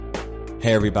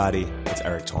Hey everybody, it's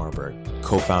Eric Torenberg,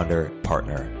 co-founder,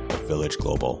 partner of Village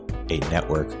Global, a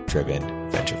network-driven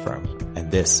venture firm.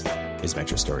 And this is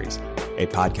Venture Stories, a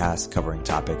podcast covering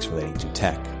topics relating to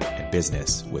tech and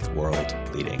business with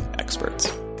world-leading experts.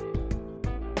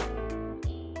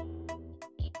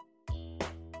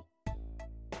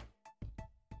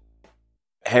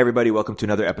 Hey everybody, welcome to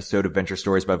another episode of Venture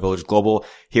Stories by Village Global.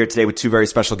 Here today with two very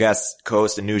special guests,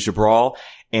 co-host Anuj Jabral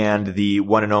and the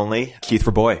one and only Keith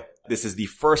Rabois. This is the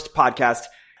first podcast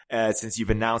since you've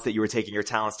announced that you were taking your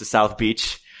talents to South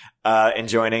Beach and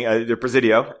joining the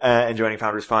Presidio and joining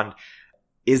Founders Fund.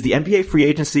 Is the NBA free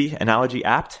agency analogy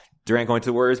apt? Durant going to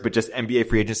the Warriors, but just NBA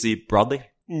free agency broadly?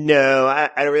 No,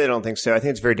 I really don't think so. I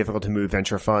think it's very difficult to move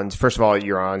venture funds. First of all,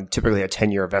 you're on typically a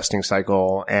 10-year vesting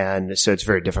cycle, and so it's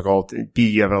very difficult. B,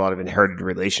 you have a lot of inherited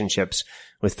relationships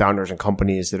with founders and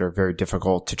companies that are very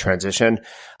difficult to transition.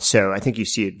 So I think you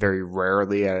see it very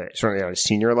rarely, certainly at a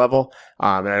senior level,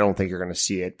 and I don't think you're going to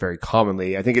see it very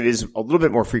commonly. I think it is a little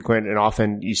bit more frequent, and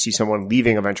often you see someone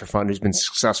leaving a venture fund who's been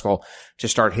successful to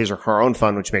start his or her own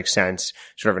fund, which makes sense,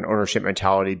 sort of an ownership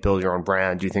mentality, build your own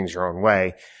brand, do things your own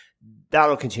way.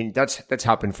 That'll continue. That's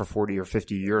happened for 40 or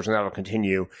 50 years, and that'll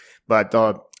continue. But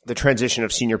the transition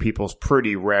of senior people is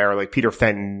pretty rare. Like Peter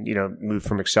Fenton, moved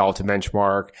from Excel to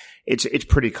Benchmark. It's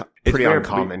pretty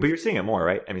uncommon. But you're seeing it more,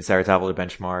 right? I mean, Sarah Tavel to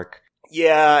Benchmark.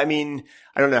 Yeah, I mean,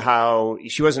 I don't know how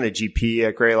she wasn't a GP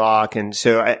at Greylock, and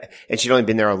she'd only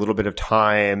been there a little bit of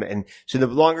time, and so the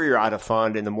longer you're out of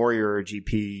fund and the more you're a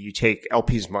GP, you take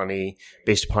LP's money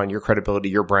based upon your credibility,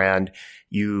 your brand.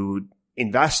 You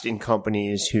invest in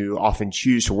companies who often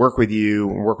choose to work with you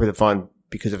and work with a fund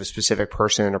because of a specific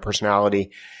person or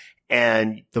personality.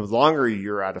 And the longer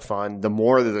you're out of fund, the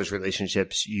more of those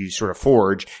relationships you sort of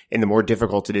forge and the more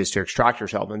difficult it is to extract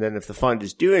yourself. And then if the fund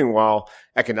is doing well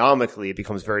economically, it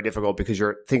becomes very difficult because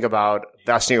think about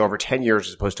vesting over 10 years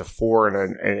as opposed to 4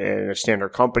 in a standard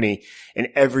company. And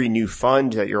every new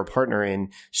fund that you're a partner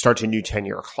in starts a new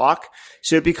 10-year clock.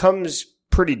 So it becomes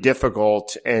pretty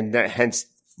difficult, and hence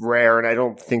rare, and I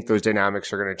don't think those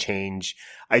dynamics are going to change.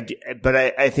 But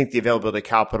I think the availability of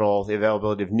capital, the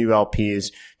availability of new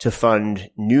LPs to fund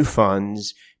new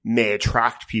funds may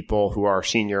attract people who are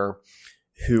senior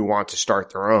who want to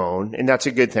start their own. And that's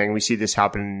a good thing. We see this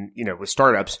happen, with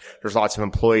startups. There's lots of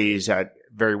employees at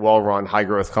very well-run,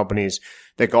 high-growth companies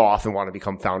that go off and want to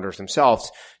become founders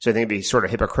themselves. So I think it'd be sort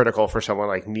of hypocritical for someone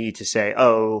like me to say,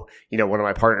 one of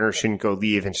my partners shouldn't go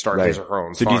leave and start his or her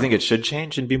own So fund. Do you think it should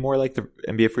change and be more like the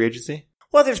NBA free agency?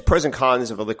 Well, there's pros and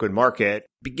cons of a liquid market.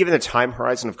 But given the time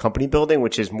horizon of company building,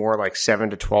 which is more like 7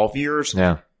 to 12 years,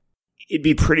 it'd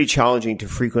be pretty challenging to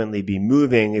frequently be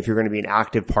moving if you're going to be an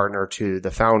active partner to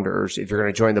the founders. If you're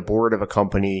going to join the board of a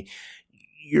company,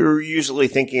 you're usually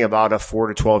thinking about a 4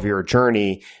 to 12 year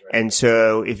journey. And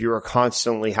so if you were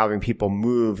constantly having people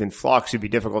move in flux, it'd be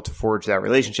difficult to forge that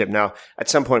relationship. Now, at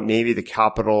some point, maybe the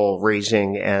capital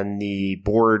raising and the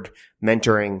board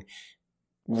mentoring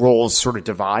roles sort of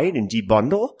divide and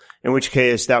debundle, in which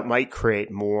case that might create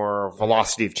more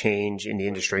velocity of change in the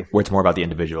industry. Where it's more about the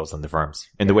individuals than the firms.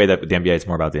 In the way that the NBA is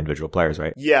more about the individual players,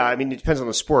 right? Yeah, I mean, it depends on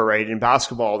the sport, right? In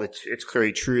basketball, it's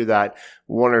clearly true that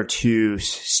 1 or 2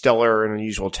 stellar and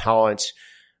unusual talents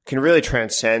can really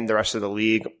transcend the rest of the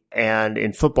league. And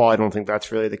in football, I don't think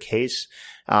that's really the case.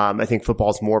 I think football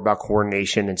is more about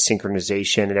coordination and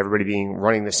synchronization and everybody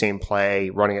running the same play,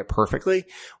 running it perfectly.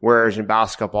 Whereas in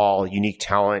basketball, unique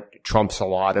talent trumps a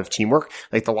lot of teamwork.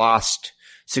 Like the last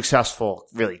successful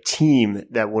really team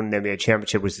that won an NBA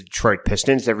championship was the Detroit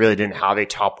Pistons that really didn't have a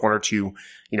top 1 or 2,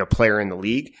 player in the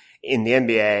league. In the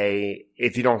NBA,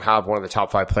 if you don't have one of the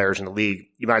top 5 players in the league,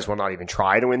 you might as well not even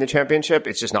try to win the championship.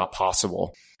 It's just not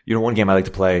possible. One game I like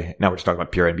to play, now we're just talking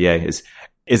about pure NBA,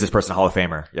 is this person a Hall of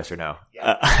Famer? Yes or no?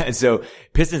 Yeah. And so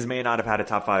Pistons may not have had a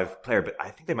top 5 player, but I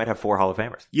think they might have 4 Hall of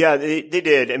Famers. Yeah, they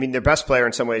did. I mean, their best player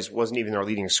in some ways wasn't even their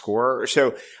leading scorer.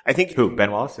 So I think who,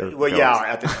 Ben Wallace?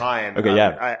 At the time. Okay,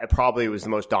 yeah. I probably was the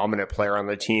most dominant player on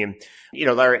the team.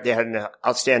 Larry, they had an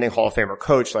outstanding Hall of Famer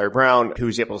coach, Larry Brown, who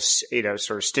was able to,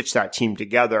 sort of stitch that team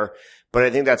together. But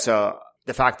I think that's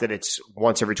the fact that it's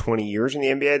once every 20 years in the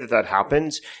NBA that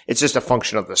happens, it's just a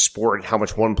function of the sport and how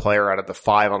much one player out of the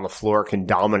 5 on the floor can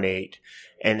dominate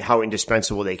and how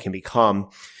indispensable they can become.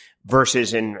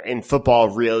 Versus in football,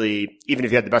 really, even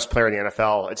if you had the best player in the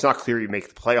NFL, it's not clear you make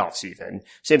the playoffs even.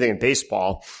 Same thing in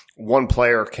baseball. One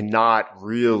player cannot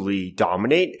really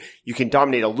dominate. You can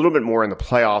dominate a little bit more in the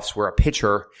playoffs where a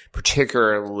pitcher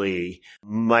particularly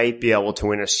might be able to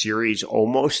win a series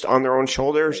almost on their own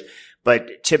shoulders.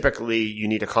 But typically you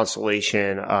need a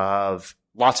constellation of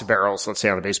lots of barrels, let's say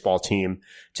on a baseball team,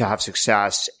 to have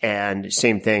success. And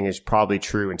same thing is probably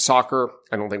true in soccer.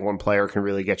 I don't think one player can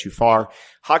really get you far.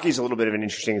 Hockey is a little bit of an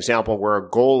interesting example where a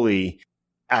goalie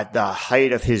at the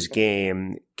height of his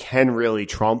game can really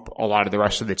trump a lot of the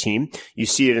rest of the team. You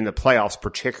see it in the playoffs,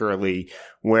 particularly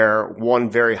where one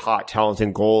very hot,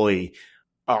 talented goalie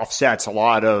offsets a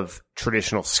lot of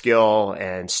traditional skill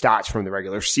and stats from the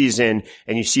regular season.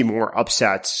 And you see more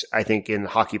upsets, I think, in the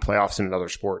hockey playoffs and in other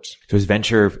sports. So is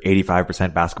venture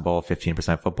 85% basketball,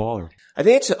 15% football? Or? I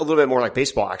think it's a little bit more like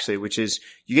baseball, actually, which is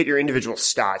you get your individual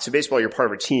stats. So baseball, you're part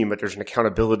of a team, but there's an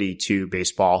accountability to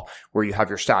baseball where you have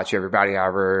your stats, you have your batting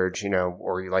average,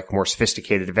 or you like more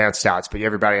sophisticated advanced stats, but you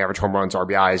have your batting average, home runs,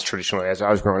 RBIs traditionally as I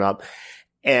was growing up.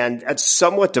 And that's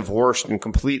somewhat divorced and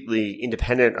completely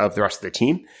independent of the rest of the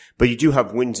team. But you do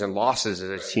have wins and losses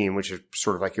as a team, which is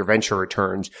sort of like your venture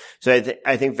returns. So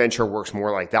I think venture works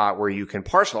more like that, where you can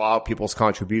parcel out people's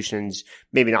contributions,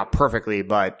 maybe not perfectly,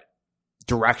 but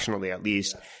directionally at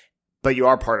least. But you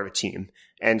are part of a team.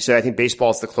 And so I think baseball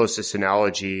is the closest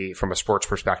analogy from a sports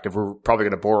perspective. We're probably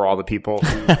going to bore all the people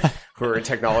who are in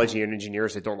technology and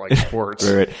engineers that don't like sports.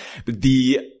 Right.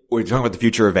 We're talking about the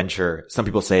future of venture. Some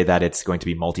people say that it's going to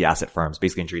be multi-asset firms.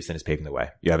 Basically, Andreessen is paving the way.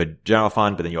 You have a general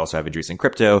fund, but then you also have Andreessen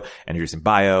Crypto and Andreessen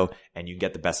Bio, and you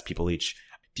get the best people each.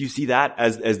 Do you see that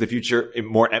as the future?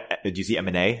 Do you see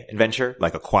M&A in venture,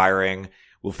 like acquiring?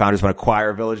 Will founders want to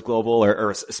acquire Village Global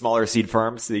or smaller seed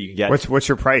firms so that you can get? What's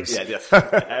your price? Yeah, yes.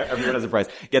 Everyone has a price.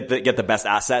 Get the best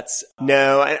assets.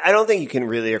 No, I don't think you can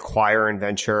really acquire in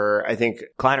venture. I think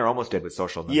Kleiner almost did with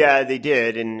social. Yeah, they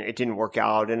did, and it didn't work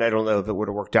out. And I don't know if it would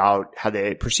have worked out how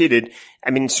they proceeded. I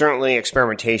mean, certainly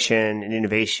experimentation and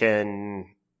innovation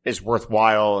is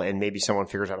worthwhile, and maybe someone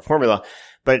figures out a formula.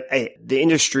 But the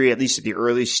industry, at least at the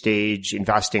early stage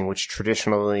investing, which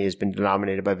traditionally has been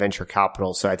denominated by venture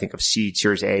capital, so I think of seed,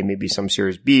 Series A, maybe some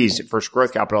Series B's, first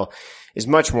growth capital, is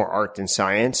much more art than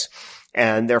science.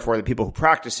 And therefore, the people who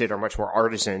practice it are much more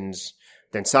artisans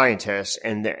than scientists.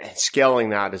 And scaling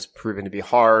that has proven to be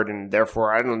hard. And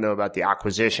therefore, I don't know about the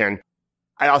acquisition.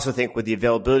 I also think with the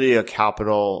availability of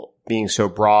capital being so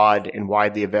broad and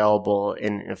widely available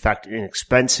and, in effect,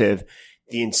 inexpensive,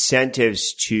 the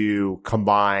incentives to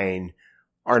combine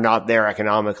are not there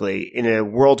economically. In a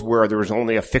world where there was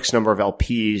only a fixed number of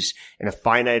LPs and a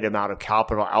finite amount of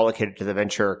capital allocated to the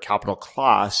venture capital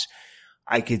class,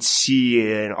 I could see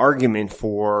an argument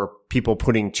for people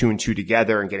putting 2 and 2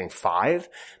 together and getting 5.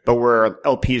 But where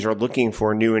LPs are looking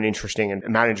for new and interesting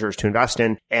managers to invest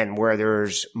in, and where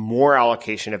there's more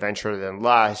allocation of venture than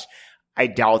less, I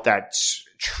doubt that's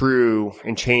true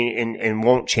and change and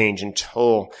won't change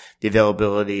until the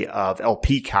availability of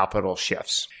LP capital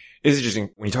shifts. It's interesting.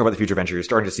 When you talk about the future venture, you're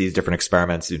starting to see these different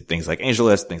experiments, things like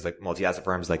AngelList, things like multi-asset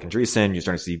firms like Andreessen. You're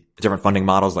starting to see different funding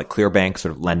models like ClearBank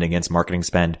sort of lending against marketing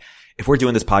spend. If we're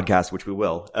doing this podcast, which we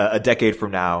will, a decade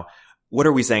from now, what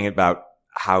are we saying about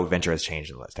how venture has changed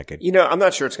in the last decade? I'm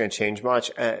not sure it's going to change much.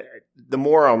 The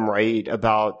more I'm right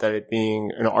about that it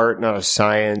being an art, not a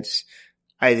science,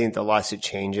 I think the less it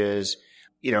changes.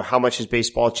 How much has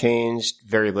baseball changed?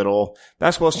 Very little.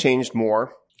 Basketball's changed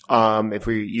more. If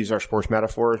we use our sports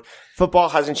metaphor, football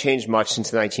hasn't changed much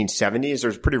since the 1970s.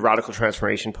 There's a pretty radical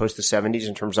transformation post the 70s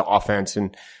in terms of offense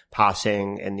and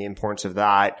passing and the importance of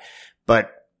that. But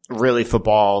really,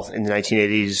 football in the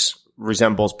 1980s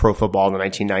resembles pro football in the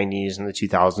 1990s and the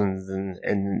 2000s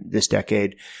and this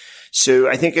decade. So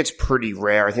I think it's pretty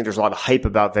rare. I think there's a lot of hype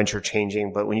about venture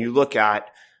changing, but when you look at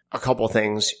a couple of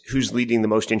things, who's leading the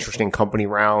most interesting company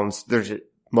rounds, there's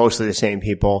mostly the same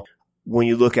people. When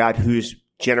you look at who's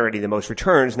generating the most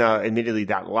returns, now admittedly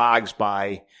that lags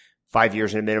by 5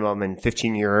 years at a minimum and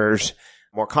 15 years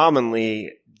more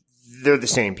commonly, they're the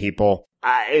same people.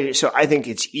 So I think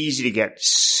it's easy to get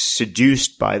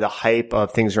seduced by the hype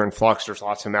of things are in flux. There's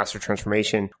lots of massive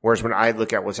transformation. Whereas when I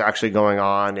look at what's actually going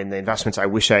on and the investments I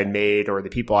wish I'd made or the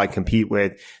people I compete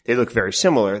with, they look very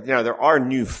similar. Now, there are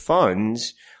new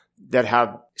funds that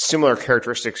have similar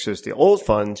characteristics as the old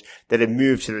funds that have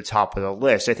moved to the top of the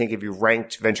list. I think if you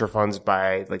ranked venture funds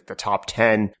by like the top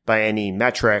 10 by any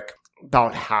metric,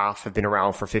 about half have been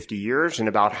around for 50 years and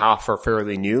about half are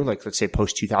fairly new, like let's say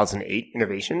post 2008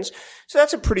 innovations. So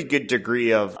that's a pretty good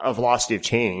degree of velocity of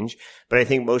change. But I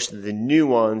think most of the new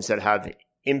ones that have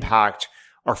impact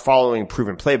are following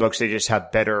proven playbooks. They just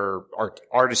have better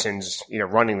artisans,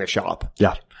 running the shop.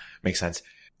 Yeah, makes sense.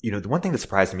 The one thing that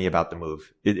surprised me about the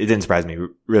move, it didn't surprise me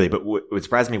really, but what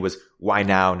surprised me was why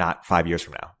now, not 5 years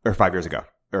from now, or 5 years ago,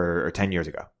 or 10 years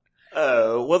ago?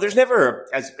 Well, there's never,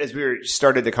 as we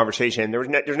started the conversation, there's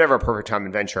never a perfect time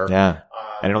in venture. Yeah.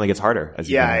 And it only gets harder as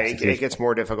you it gets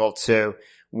more difficult. So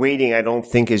waiting, I don't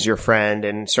think is your friend.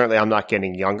 And certainly I'm not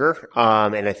getting younger.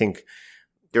 And I think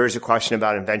there is a question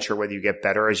about in venture, whether you get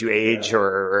better as you age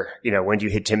or, when do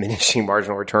you hit diminishing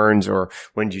marginal returns or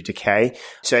when do you decay?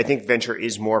 So I think venture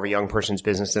is more of a young person's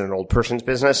business than an old person's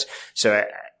business. So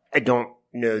I don't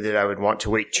know that I would want to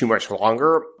wait too much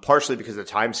longer, partially because of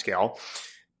the time scale.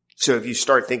 So if you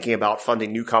start thinking about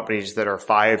funding new companies that are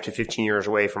 5 to 15 years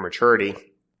away from maturity,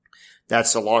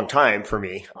 that's a long time for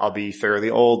me. I'll be fairly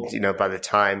old, by the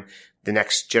time the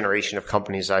next generation of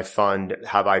companies I fund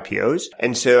have IPOs.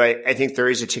 And so I think there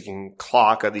is a ticking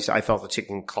clock, at least I felt a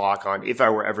ticking clock on if I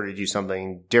were ever to do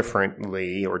something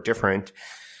differently or different,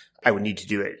 I would need to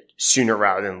do it sooner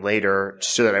rather than later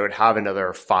so that I would have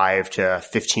another 5 to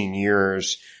 15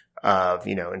 years of,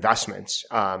 investments,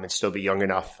 and still be young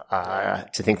enough,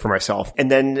 to think for myself. And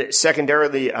then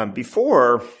secondarily,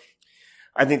 before,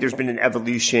 I think there's been an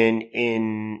evolution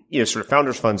in, sort of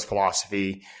founders funds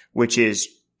philosophy, which is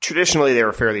traditionally they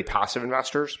were fairly passive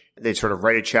investors. They'd sort of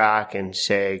write a check and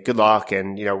say, good luck.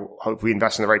 And, if we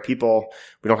invest in the right people,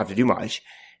 we don't have to do much.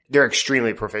 They're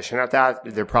extremely proficient at that.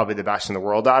 They're probably the best in the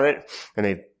world at it. And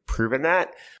they've proven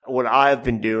that. What I've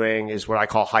been doing is what I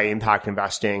call high impact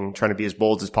investing, trying to be as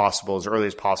bold as possible, as early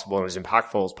as possible, and as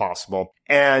impactful as possible.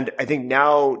 And I think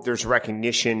now there's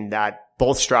recognition that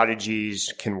both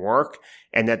strategies can work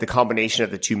and that the combination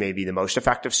of the two may be the most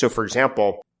effective. So for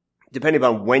example, depending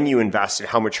on when you invest and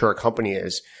how mature a company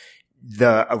is,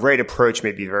 the rate approach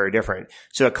may be very different.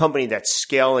 So a company that's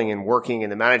scaling and working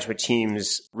and the management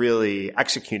team's really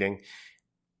executing,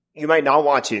 you might not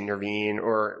want to intervene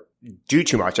or do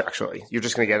too much, actually. You're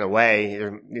just going to get in the way.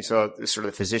 So sort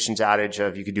of the physician's adage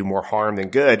of you could do more harm than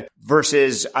good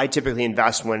versus I typically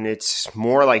invest when it's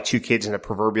more like two kids in a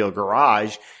proverbial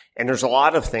garage. And there's a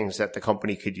lot of things that the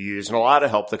company could use and a lot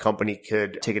of help the company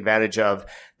could take advantage of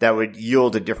that would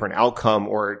yield a different outcome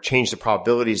or change the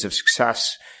probabilities of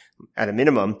success at a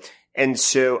minimum. And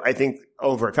so I think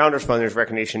over at Founders Fund, there's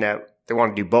recognition that they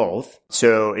want to do both.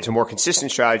 So it's a more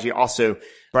consistent strategy. Also,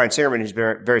 Brian Singerman, who's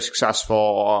been very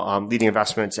successful leading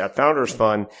investments at Founders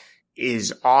Fund,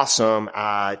 is awesome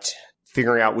at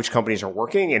figuring out which companies are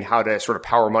working and how to sort of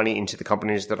power money into the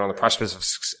companies that are on the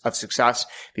precipice of success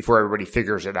before everybody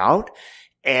figures it out.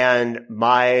 And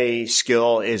my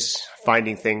skill is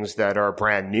finding things that are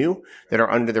brand new, that are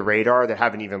under the radar, that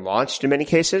haven't even launched in many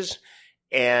cases,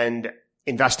 and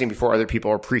investing before other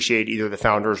people appreciate either the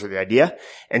founders or the idea.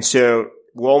 And so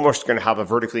we're almost going to have a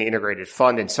vertically integrated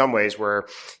fund in some ways where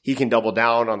he can double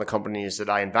down on the companies that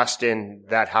I invest in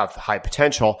that have high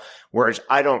potential, whereas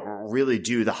I don't really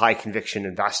do the high conviction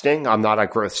investing. I'm not a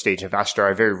growth stage investor.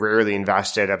 I very rarely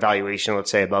invest at a valuation,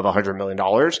 let's say above $100 million.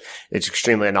 It's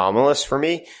extremely anomalous for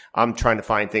me. I'm trying to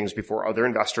find things before other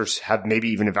investors have maybe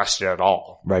even invested at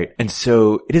all. Right. And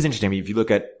so it is interesting. I mean, if you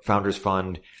look at Founders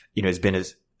Fund, has been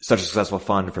such a successful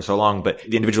fund for so long, but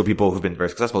the individual people who've been very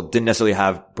successful didn't necessarily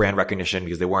have brand recognition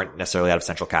because they weren't necessarily out of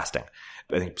central casting.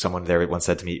 I think someone there once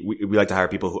said to me, we like to hire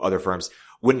people who other firms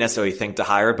wouldn't necessarily think to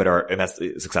hire, but are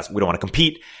immensely successful. We don't want to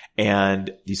compete. And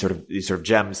these sort of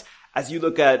gems. As you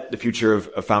look at the future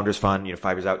of Founders Fund,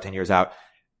 5 years out, 10 years out,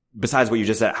 besides what you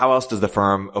just said, how else does the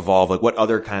firm evolve? Like what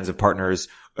other kinds of partners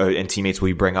and teammates will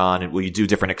you bring on? And will you do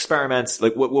different experiments?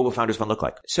 Like what will Founders Fund look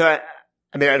like? So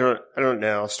I don't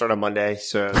know. I'll start on Monday.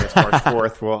 So that's March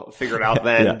 4th. We'll figure it out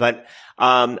then. Yeah. But,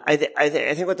 I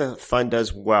think what the fund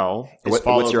does well is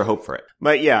what's your hope for it?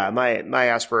 But yeah, my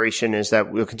aspiration is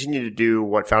that we'll continue to do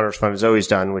what Founders Fund has always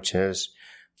done, which is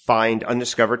find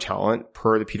undiscovered talent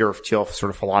per the Peter Thiel sort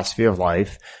of philosophy of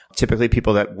life, typically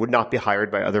people that would not be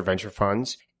hired by other venture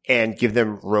funds, and give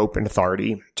them rope and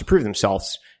authority to prove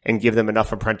themselves and give them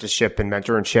enough apprenticeship and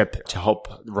mentorship to help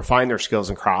refine their skills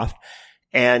and craft.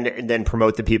 And then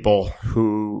promote the people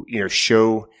who,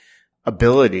 show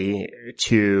ability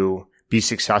to be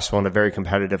successful in a very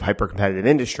competitive, hyper-competitive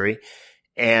industry.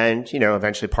 And,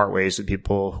 eventually part ways with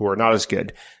people who are not as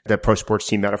good. The pro sports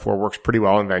team metaphor works pretty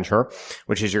well in venture,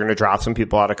 which is you're going to draft some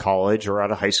people out of college or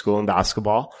out of high school in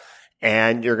basketball.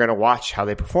 And you're going to watch how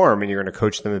they perform and you're going to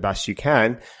coach them the best you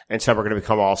can. And some are going to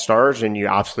become all-stars and you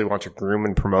absolutely want to groom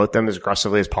and promote them as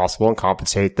aggressively as possible and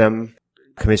compensate them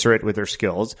commiserate with their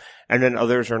skills, and then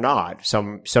others are not.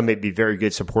 Some may be very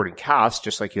good supporting cast,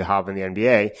 just like you have in the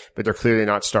NBA, but they're clearly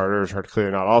not starters or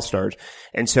clearly not all stars.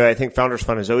 And so I think Founders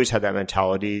Fund has always had that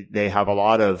mentality. They have a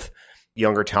lot of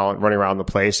younger talent running around the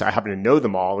place. I happen to know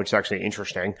them all, which is actually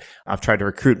interesting. I've tried to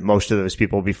recruit most of those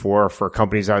people before for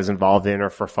companies I was involved in or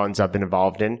for funds I've been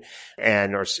involved in.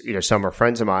 And, or, some are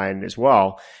friends of mine as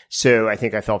well. So I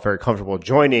think I felt very comfortable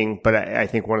joining, but I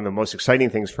think one of the most exciting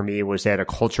things for me was they had a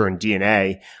culture and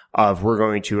DNA of we're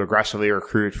going to aggressively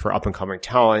recruit for up and coming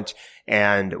talent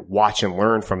and watch and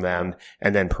learn from them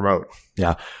and then promote.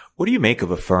 Yeah. What do you make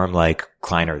of a firm like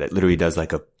Kleiner that literally does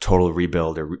like a total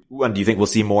rebuild? Or do you think we'll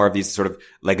see more of these sort of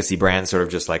legacy brands sort of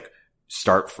just like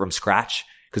start from scratch?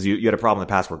 Because you had a problem in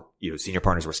the past where senior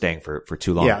partners were staying for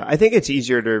too long. Yeah, I think it's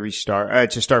easier to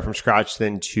start from scratch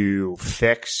than to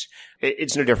fix.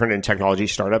 It's no different in technology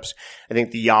startups. I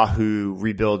think the Yahoo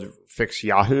rebuild, fix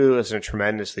Yahoo is a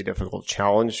tremendously difficult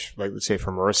challenge, like let's say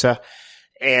for Marissa.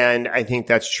 And I think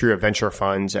that's true of venture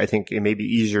funds. I think it may be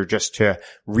easier just to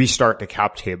restart the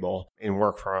cap table and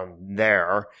work from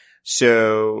there.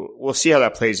 So we'll see how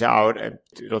that plays out.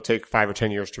 It'll take 5 or 10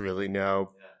 years to really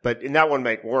know. But in that one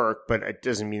might work, but it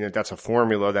doesn't mean that that's a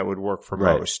formula that would work for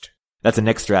most. That's a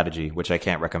Nick strategy, which I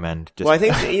can't recommend. Well, I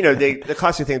think, the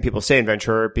classic thing people say in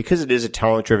venture, because it is a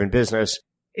talent-driven business,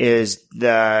 is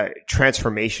the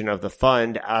transformation of the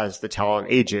fund as the talent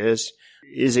ages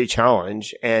is a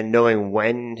challenge, and knowing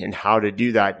when and how to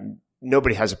do that,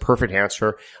 nobody has a perfect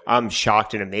answer. I'm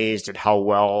shocked and amazed at how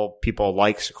well people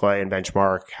like Sequoia and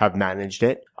Benchmark have managed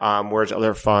it, whereas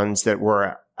other funds that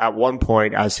were at one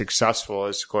point as successful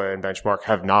as Sequoia and Benchmark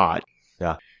have not.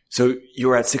 Yeah. So you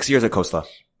were at 6 years at Khosla,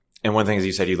 and one of the things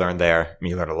you said you learned there,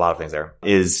 you learned a lot of things there,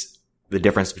 is the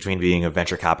difference between being a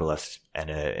venture capitalist and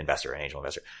an investor, an angel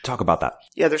investor. Talk about that.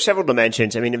 Yeah, there's several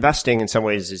dimensions. I mean, investing in some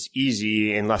ways is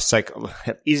easy and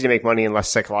easy to make money and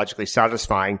less psychologically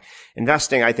satisfying.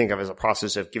 Investing, I think of as a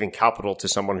process of giving capital to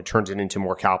someone who turns it into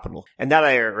more capital. And that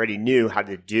I already knew how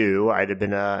to do. I'd have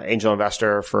been an angel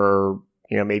investor for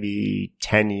maybe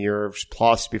 10 years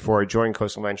plus before I joined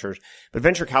Coastal Ventures. But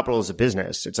venture capital is a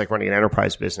business. It's like running an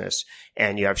enterprise business.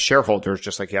 And you have shareholders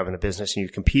just like you have in a business, and you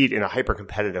compete in a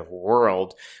hyper-competitive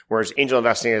world, whereas angel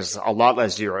investing is a lot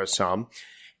less zero-sum.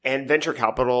 And venture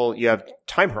capital, you have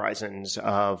time horizons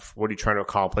of what are you trying to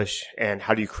accomplish and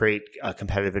how do you create a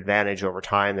competitive advantage over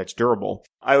time that's durable.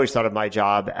 I always thought of my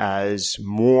job as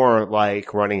more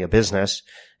like running a business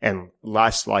and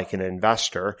less like an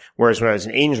investor. Whereas when I was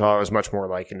an angel, I was much more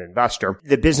like an investor.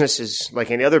 The business is, like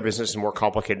any other business, is more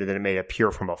complicated than it may appear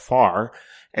from afar.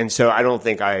 And so I don't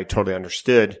think I totally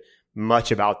understood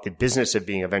much about the business of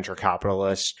being a venture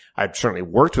capitalist. I've certainly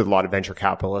worked with a lot of venture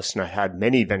capitalists, and I had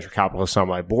many venture capitalists on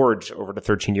my boards over the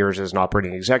 13 years as an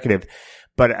operating executive.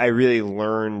 But I really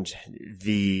learned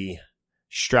the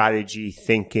strategy,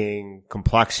 thinking,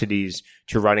 complexities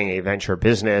to running a venture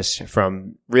business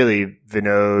from really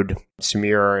Vinod,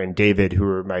 Samir, and David, who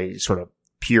were my sort of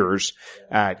peers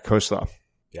at Khosla.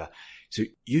 Yeah. So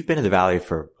you've been in the Valley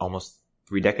for almost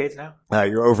 3 decades now?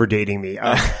 You're overdating me.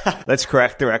 Let's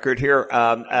correct the record here.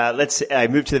 I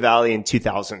moved to the Valley in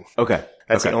 2000. Okay.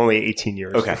 That's only 18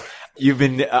 years. Okay. You've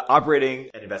been operating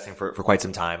and investing for quite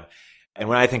some time. And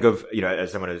when I think of,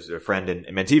 as someone who's a friend and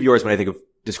mentee of yours, when I think of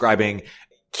describing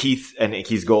Keith and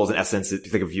Keith's goals, in essence, I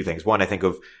think of a few things. One, I think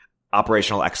of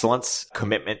operational excellence,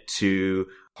 commitment to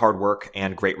hard work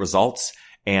and great results,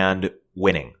 and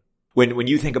winning. When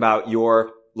you think about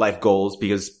your life goals,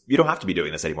 because you don't have to be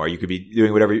doing this anymore. You could be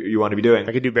doing whatever you want to be doing.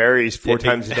 I could do berries 4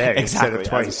 times a day instead of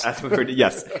twice. That's what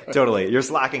yes, totally. You're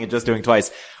slacking at just doing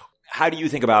twice. How do you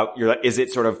think about is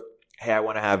it sort of, hey, I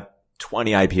want to have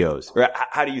 20 IPOs? Or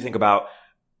how do you think about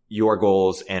your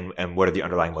goals and what are the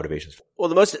underlying motivations? Well,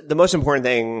 the most important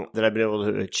thing that I've been able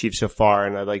to achieve so far,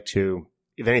 and I'd like to,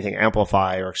 if anything,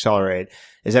 amplify or accelerate,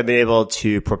 is I've been able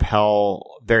to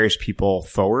propel various people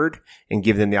forward and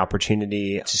give them the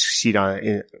opportunity to succeed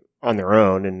on their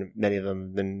own. And many of them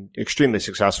have been extremely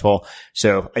successful.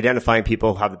 So identifying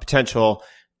people who have the potential,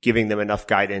 giving them enough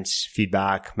guidance,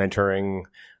 feedback, mentoring,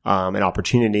 and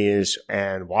opportunities,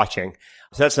 and watching.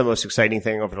 So that's the most exciting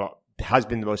thing has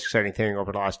been the most exciting thing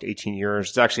over the last 18 years.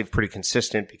 It's actually pretty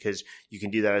consistent because you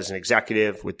can do that as an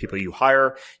executive with people you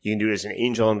hire. You can do it as an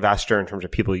angel investor in terms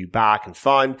of people you back and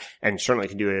fund, and certainly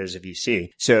can do it as a VC.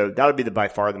 So that would be by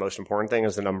far the most important thing,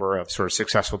 is the number of sort of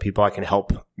successful people I can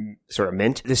help sort of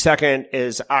mint. The second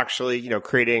is actually,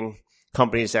 creating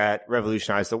companies that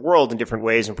revolutionize the world in different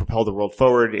ways and propel the world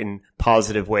forward in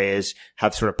positive ways,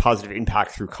 have sort of positive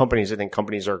impact through companies. I think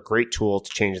companies are a great tool to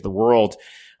change the world.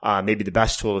 Maybe the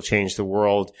best tool to change the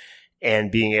world,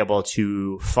 and being able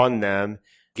to fund them,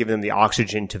 give them the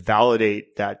oxygen to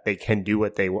validate that they can do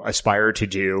what they aspire to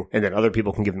do, and then other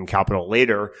people can give them capital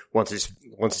later once it's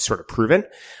sort of proven,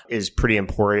 is pretty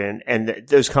important. And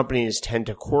those companies tend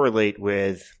to correlate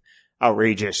with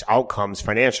outrageous outcomes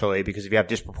financially, because if you have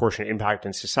disproportionate impact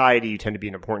in society, you tend to be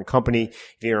an important company.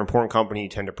 If you're an important company, you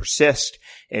tend to persist.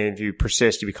 And if you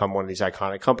persist, you become one of these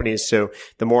iconic companies. So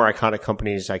the more iconic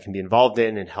companies I can be involved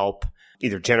in and help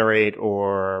either generate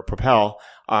or propel,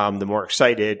 the more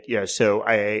excited. So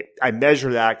I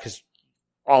measure that, because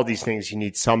all these things, you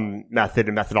need some method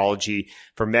and methodology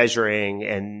for measuring,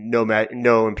 and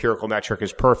no empirical metric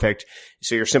is perfect.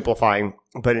 So you're simplifying.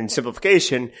 But in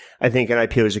simplification, I think an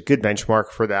IPO is a good benchmark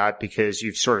for that, because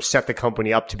you've sort of set the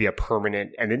company up to be a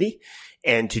permanent entity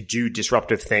and to do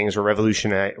disruptive things or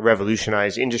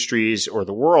revolutionize industries or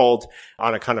the world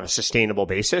on a kind of a sustainable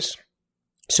basis.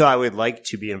 So I would like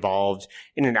to be involved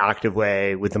in an active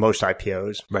way with the most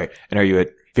IPOs. Right. And are you at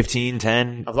 15,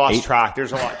 10? I've lost 8? track.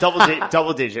 There's a lot,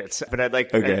 double digits, but I'd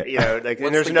like, Okay.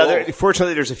 and there's another,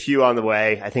 fortunately there's a few on the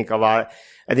way. I think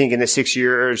in the 6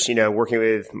 years, working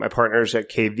with my partners at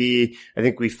KV, I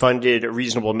think we funded a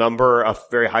reasonable number of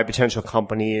very high potential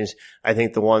companies. I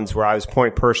think the ones where I was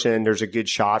point person, there's a good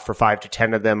shot for 5 to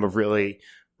 10 of them of really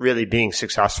being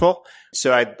successful.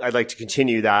 So I'd like to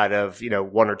continue that of,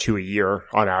 1 or 2 a year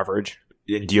on average.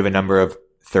 Do you have a number of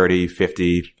 30,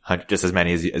 50, 100, just as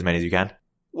many as you can?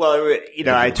 Well,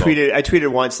 I tweeted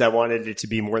once that I wanted it to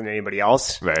be more than anybody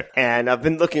else. Right. And I've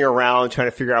been looking around trying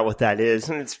to figure out what that is.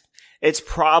 And it's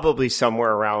probably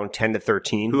somewhere around 10 to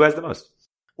 13. Who has the most?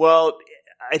 Well,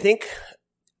 I think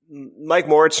Mike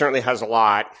Moritz certainly has a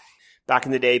lot. Back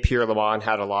in the day, Pierre Lemon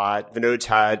had a lot. Vinode's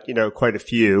had, quite a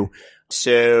few.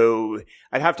 So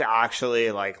I'd have to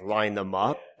actually line them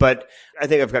up, but I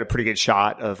think I've got a pretty good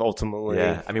shot of ultimately.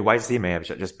 Yeah. I mean, YC may have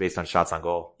just based on shots on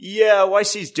goal. Yeah.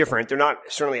 YC is different. They're not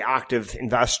certainly active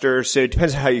investors. So it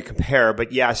depends on how you compare,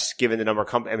 but yes, given the number of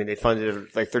companies, they funded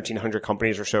 1,300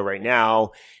 companies or so right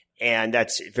now. And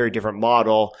that's a very different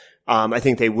model. I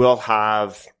think they will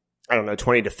have,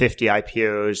 20 to 50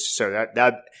 IPOs. So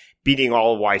that beating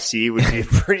all of YC would be a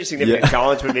pretty significant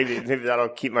challenge, but maybe that'll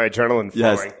keep my adrenaline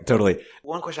flowing. Yes, totally.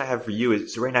 One question I have for you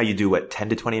is, so right now you do 10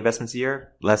 to 20 investments a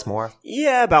year? Less, more?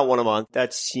 Yeah, about one a month.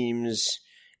 That seems,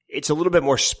 it's a little bit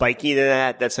more spiky than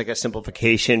that. That's like a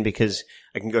simplification, because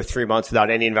I can go 3 months without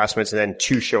any investments and then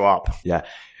 2 show up. Yeah.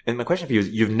 And my question for you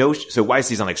is, so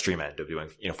YC's on the extreme end of doing,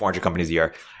 400 companies a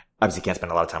year. Obviously can't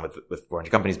spend a lot of time with 400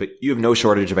 companies, but you have no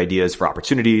shortage of ideas for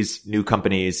opportunities, new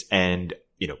companies, and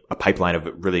a pipeline of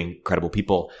really incredible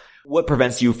people. What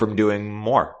prevents you from doing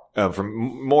more,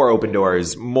 from more open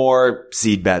doors, more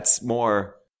seed bets,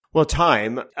 more? Well,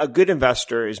 time. A good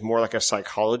investor is more like a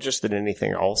psychologist than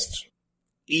anything else.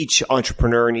 Each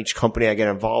entrepreneur and each company I get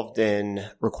involved in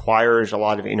requires a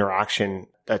lot of interaction.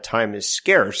 That time is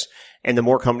scarce. And the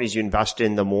more companies you invest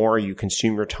in, the more you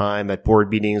consume your time at board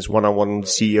meetings, one-on-one with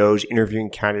CEOs, interviewing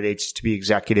candidates to be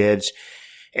executives.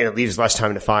 And it leaves less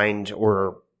time to find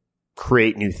or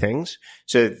create new things.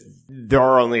 So there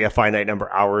are only a finite number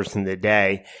of hours in the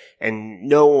day. And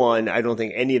no one, I don't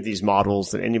think any of these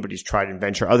models that anybody's tried in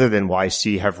venture other than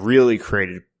YC have really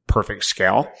created perfect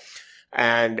scale.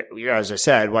 And as I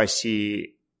said, YC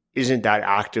isn't that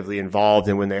actively involved.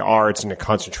 And when they are, it's in a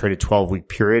concentrated 12-week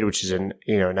period, which is a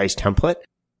nice template.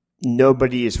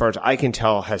 Nobody, as far as I can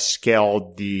tell, has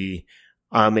scaled the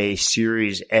a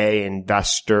Series A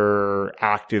investor,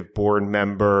 active board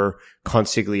member,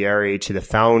 consigliere to the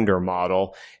founder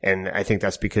model. And I think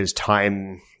that's because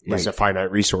time is a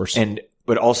finite resource.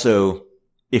 But also,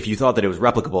 if you thought that it was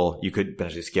replicable, you could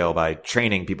potentially scale by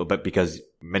training people. But because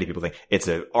many people think it's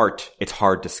an art, it's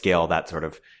hard to scale that sort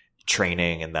of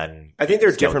training. And then I think there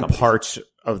are different parts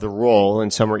of the role,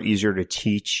 and some are easier to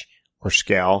teach or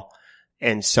scale,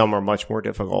 and some are much more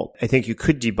difficult. I think you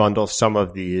could debundle some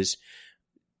of these.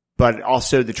 But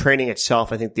also the training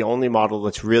itself, I think the only model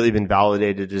that's really been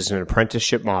validated is an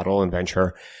apprenticeship model in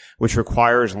venture, which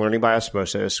requires learning by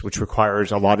osmosis, which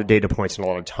requires a lot of data points and a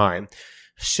lot of time.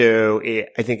 So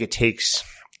I think it takes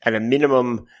at a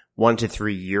minimum 1 to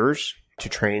 3 years to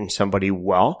train somebody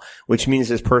well, which means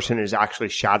this person is actually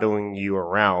shadowing you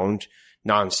around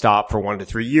nonstop for 1 to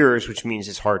 3 years, which means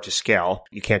it's hard to scale.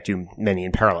 You can't do many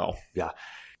in parallel. Yeah.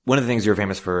 One of the things you're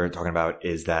famous for talking about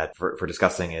is that for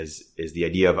discussing is the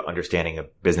idea of understanding a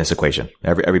business equation.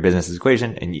 Every business is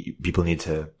equation, and people need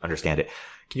to understand it.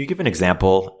 Can you give an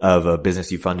example of a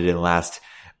business you funded in the last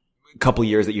couple of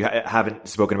years that you haven't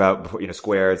spoken about before,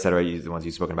 Square, et cetera, the ones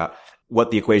you've spoken about,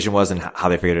 what the equation was and how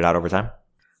they figured it out over time?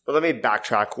 Well, let me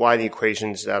backtrack why the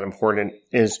equation is that important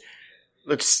is,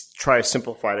 let's try a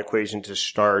simplified equation to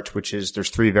start, which is there's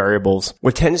 3 variables.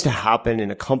 What tends to happen in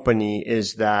a company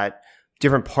is that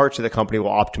different parts of the company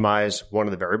will optimize one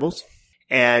of the variables.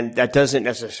 And that doesn't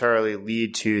necessarily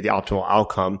lead to the optimal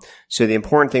outcome. So the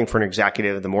important thing for an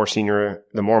executive, the more senior,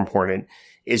 the more important,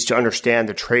 is to understand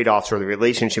the trade-offs or the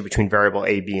relationship between variable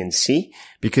A, B, and C,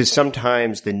 because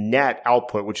sometimes the net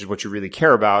output, which is what you really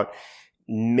care about,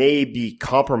 may be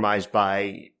compromised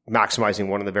by maximizing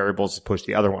one of the variables as opposed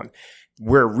to the other one.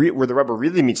 Where the rubber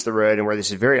really meets the road and where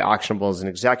this is very actionable as an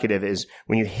executive is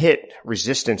when you hit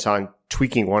resistance on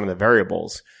tweaking one of the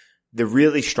variables. The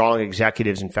really strong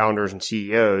executives and founders and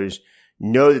CEOs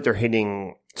know that they're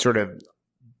hitting sort of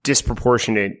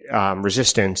disproportionate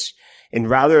resistance. And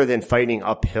rather than fighting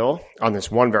uphill on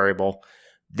this one variable,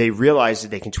 they realize that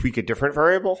they can tweak a different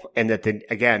variable and that the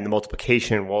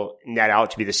multiplication will net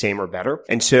out to be the same or better.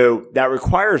 And so that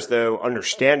requires, though,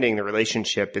 understanding the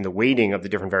relationship and the weighting of the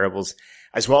different variables,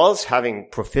 as well as having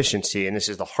proficiency. And this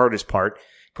is the hardest part,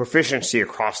 proficiency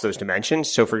across those dimensions.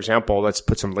 So for example, let's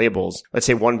put some labels. Let's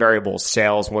say one variable is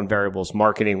sales, one variable is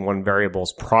marketing, one variable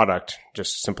is product,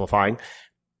 just simplifying.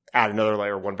 Add another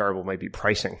layer, one variable might be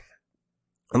pricing.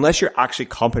 Unless you're actually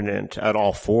competent at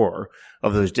all four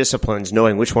of those disciplines,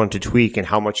 knowing which one to tweak and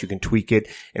how much you can tweak it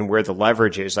and where the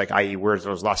leverage is, like i.e. where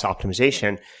there's less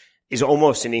optimization, is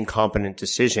almost an incompetent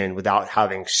decision without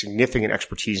having significant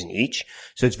expertise in each.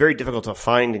 So it's very difficult to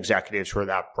find executives who are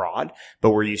that broad,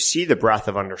 but where you see the breadth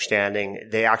of understanding,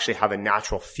 they actually have a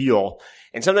natural feel.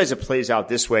 And sometimes it plays out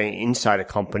this way inside a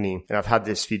company. And I've had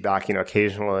this feedback,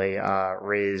 occasionally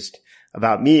raised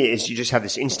about me, is you just have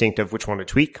this instinct of which one to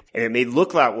tweak. And it may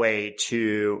look that way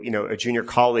to, a junior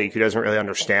colleague who doesn't really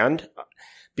understand,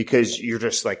 because you're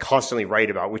just like constantly right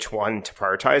about which one to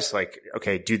prioritize. Like,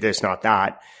 okay, do this, not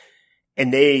that.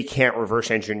 And they can't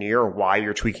reverse engineer why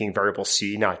you're tweaking variable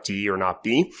C, not D or not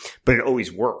B, but it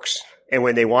always works. And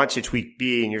when they want to tweak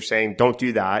B and you're saying, don't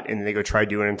do that, and they go try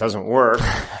doing it and it doesn't work,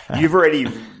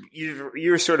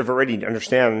 you sort of already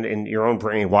understand in your own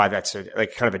brain why that's kind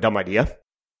of a dumb idea.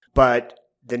 But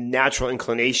the natural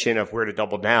inclination of where to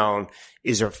double down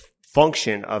is a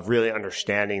function of really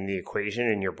understanding the equation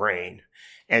in your brain.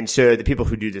 And so the people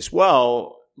who do this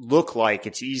well look like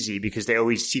it's easy because they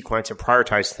always sequence and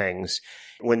prioritize things.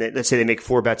 Let's say they make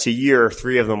 4 bets a year,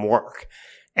 3 of them work.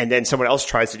 And then someone else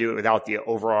tries to do it without the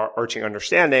overarching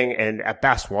understanding, and at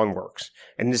best 1 works.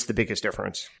 And this is the biggest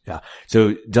difference. Yeah.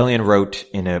 So Delian wrote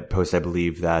in a post, I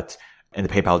believe, that in the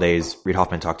PayPal days, Reid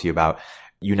Hoffman talked to you about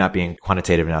you not being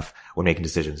quantitative enough when making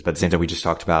decisions. But at the same time, we just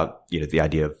talked about, the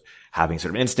idea of having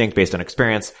sort of instinct based on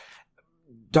experience.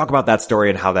 Talk about that story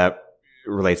and how that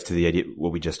relates to the idea,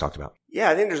 what we just talked about. Yeah,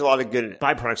 I think there's a lot of good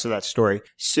byproducts of that story.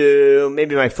 So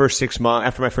maybe after my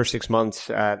first 6 months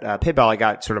at PayPal, I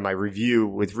got sort of my review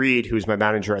with Reid, who was my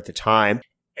manager at the time.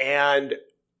 And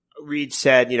Reid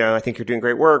said, I think you're doing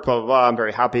great work, blah, blah, blah. I'm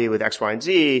very happy with X, Y, and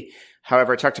Z.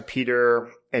 However, I talked to Peter,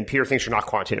 and Peter thinks you're not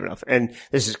quantitative enough. And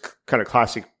this is kind of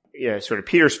classic, sort of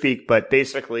Peter speak, but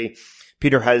basically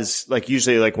Peter has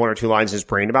usually 1 or 2 lines in his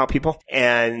brain about people.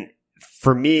 And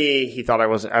for me, he thought I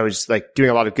was doing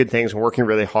a lot of good things and working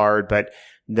really hard, but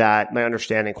that my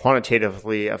understanding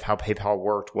quantitatively of how PayPal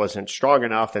worked wasn't strong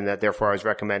enough, and that therefore I was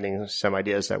recommending some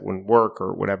ideas that wouldn't work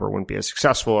or whatever, wouldn't be as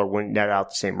successful or wouldn't net out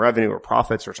the same revenue or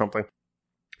profits or something.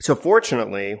 So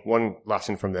fortunately, one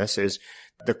lesson from this is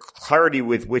the clarity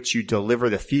with which you deliver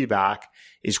the feedback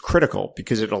is critical,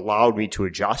 because it allowed me to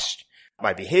adjust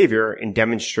my behavior and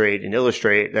demonstrate and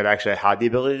illustrate that actually I had the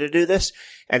ability to do this.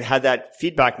 And had that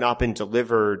feedback not been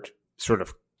delivered sort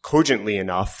of cogently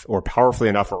enough or powerfully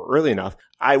enough or early enough,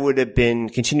 I would have been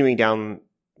continuing down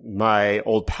my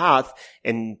old path,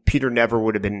 and Peter never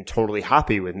would have been totally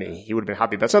happy with me. He would have been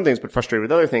happy about some things, but frustrated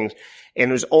with other things. And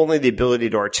it was only the ability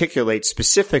to articulate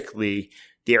specifically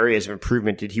the areas of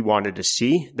improvement that he wanted to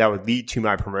see that would lead to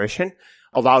my promotion,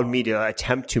 allowed me to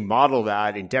attempt to model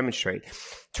that and demonstrate.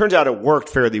 Turns out it worked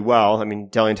fairly well. I mean,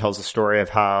 Delian tells the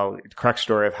correct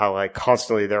story of how I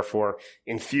constantly, therefore,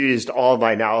 infused all of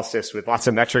my analysis with lots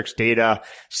of metrics, data,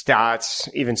 stats,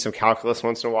 even some calculus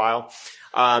once in a while.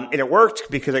 And it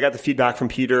worked because I got the feedback from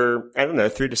Peter, 3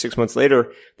 to 6 months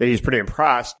later, that he was pretty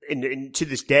impressed. And to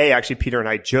this day, actually, Peter and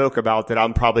I joke about that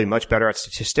I'm probably much better at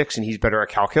statistics and he's better at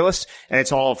calculus. And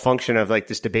it's all a function of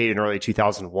this debate in early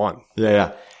 2001.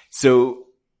 Yeah. So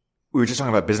we were just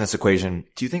talking about business equation.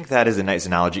 Do you think that is a nice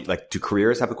analogy? Do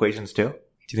careers have equations too? Do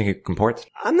you think it comports?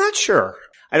 I'm not sure.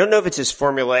 I don't know if it's as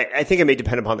formulaic. I think it may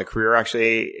depend upon the career,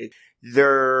 actually.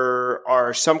 There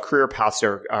are some career paths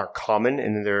that are common,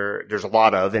 and there's a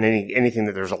lot of, and anything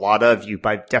that there's a lot of, you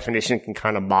by definition can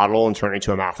kind of model and turn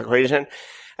into a math equation.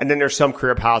 And then there's some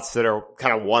career paths that are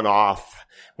kind of one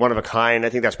of a kind. I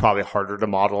think that's probably harder to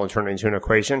model and turn into an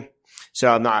equation. So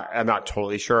I'm not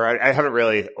totally sure. I haven't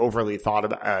really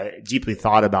deeply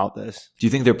thought about this. Do you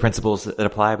think there are principles that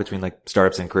apply between like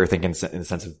startups and career thinking in the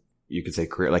sense of, you could say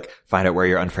career, like find out where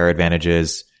your unfair advantage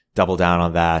is, double down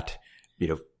on that,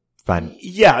 find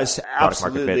yes, market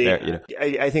absolutely. fit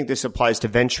there, I think this applies to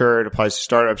venture, it applies to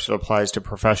startups, it applies to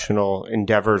professional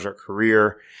endeavors or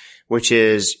career, which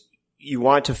is you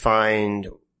want to find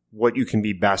what you can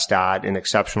be best at and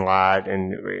exceptional at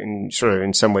and sort of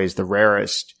in some ways the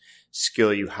rarest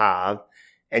skill you have.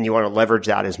 And you want to leverage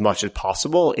that as much as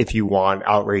possible if you want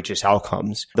outrageous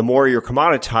outcomes. The more you're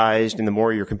commoditized and the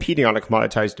more you're competing on a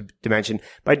commoditized dimension,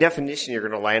 by definition, you're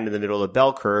going to land in the middle of the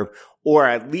bell curve or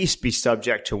at least be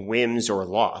subject to whims or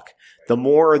luck. The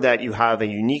more that you have a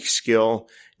unique skill,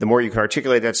 the more you can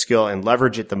articulate that skill and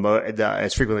leverage it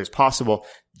as frequently as possible,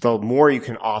 the more you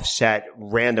can offset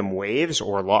random waves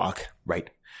or luck. Right.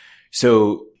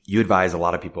 So you advise a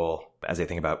lot of people as they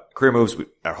think about career moves.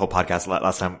 Our whole podcast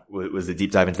last time was a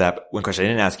deep dive into that. But one question I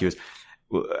didn't ask you is,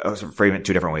 I was framing it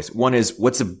two different ways. One is,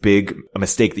 what's a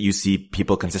mistake that you see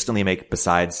people consistently make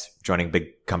besides joining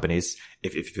big companies,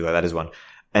 if you feel like that is one?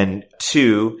 And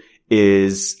two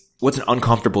is, what's an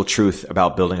uncomfortable truth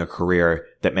about building a career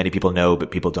that many people know but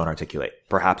people don't articulate?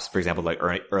 Perhaps, for example, like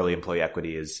early employee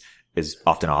equity is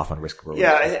often off on risk reward.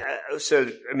 Yeah. So,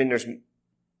 there's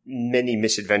many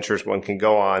misadventures one can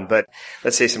go on, but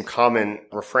let's say some common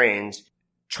refrains.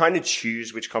 Trying to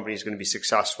choose which company is going to be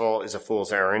successful is a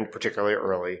fool's errand, particularly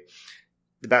early.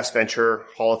 The best venture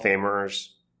Hall of Famers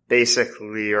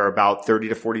basically are about 30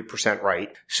 to 40%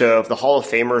 right. So if the Hall of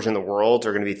Famers in the world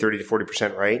are going to be 30 to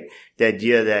 40% right, the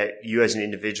idea that you as an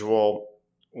individual,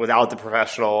 without the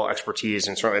professional expertise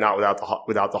and certainly not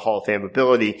without the Hall of Fame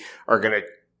ability, are going to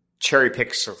cherry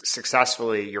pick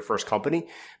successfully your first company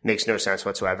makes no sense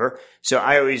whatsoever. So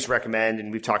I always recommend,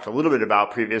 and we've talked a little bit about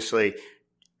previously,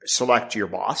 select your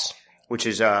boss, which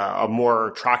is a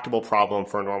more tractable problem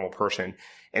for a normal person.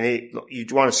 And you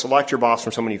want to select your boss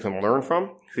from someone you can learn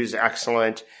from, who's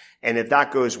excellent. And if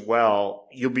that goes well,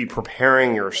 you'll be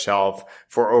preparing yourself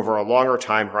for over a longer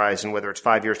time horizon, whether it's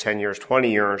 5 years, 10 years,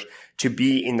 20 years, to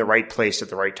be in the right place at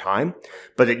the right time.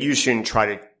 But that you shouldn't try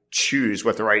to choose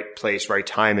what the right place, right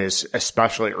time is,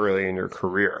 especially early in your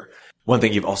career. One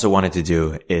thing you've also wanted to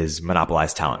do is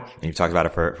monopolize talent. And you've talked about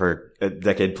it for a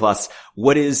decade plus.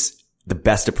 What is the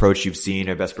best approach you've seen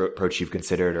or best approach you've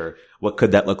considered, or what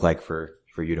could that look like for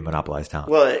you to monopolize talent?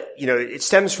 Well, it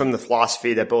stems from the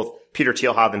philosophy that both Peter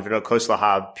Thiel have and Vinod Khosla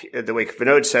have. The way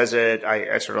Vinod says it,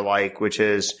 I sort of like, which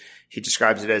is, he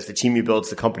describes it as the team you build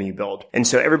is the company you build. And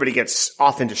so everybody gets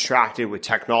often distracted with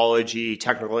technology,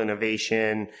 technical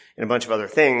innovation, and a bunch of other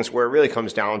things, where it really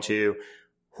comes down to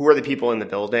who are the people in the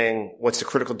building, what's the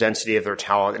critical density of their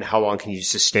talent, and how long can you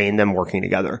sustain them working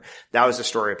together. That was the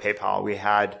story of PayPal. We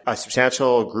had a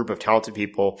substantial group of talented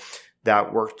people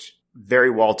that worked very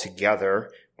well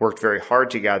together, worked very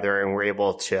hard together, and were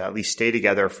able to at least stay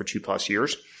together for 2+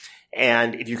 years.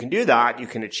 And if you can do that, you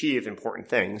can achieve important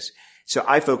things. So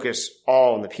I focus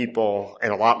all on the people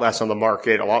and a lot less on the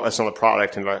market, a lot less on the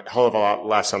product, and a hell of a lot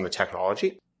less on the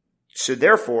technology. So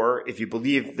therefore, if you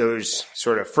believe those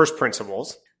sort of first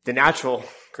principles, the natural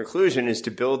conclusion is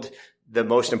to build the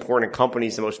most important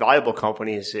companies, the most valuable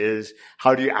companies, is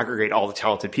how do you aggregate all the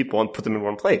talented people and put them in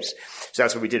one place? So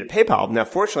that's what we did at PayPal. Now,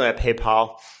 fortunately at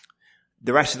PayPal,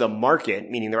 the rest of the market,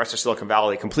 meaning the rest of Silicon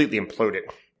Valley, completely imploded.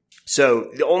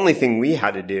 So the only thing we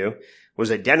had to do was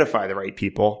identify the right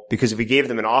people, because if we gave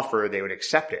them an offer, they would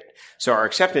accept it. So our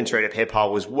acceptance rate at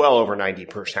PayPal was well over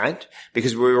 90%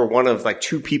 because we were one of like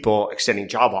 2 people extending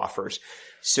job offers.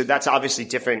 So that's obviously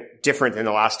different than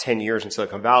the last 10 years in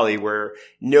Silicon Valley, where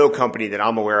no company that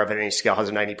I'm aware of at any scale has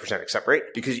a 90% accept rate,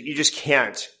 because you just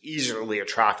can't easily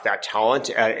attract that talent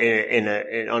in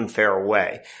an unfair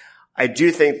way. I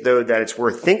do think, though, that it's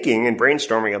worth thinking and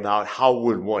brainstorming about how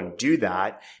would one do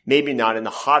that. Maybe not in the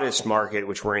hottest market,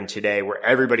 which we're in today, where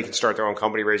everybody can start their own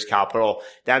company, raise capital.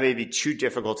 That may be too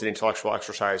difficult an intellectual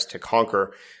exercise to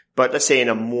conquer. But let's say in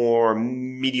a more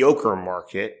mediocre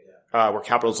market, where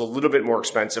capital is a little bit more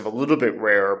expensive, a little bit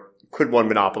rare, could one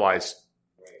monopolize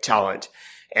talent?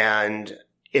 And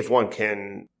if one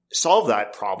can solve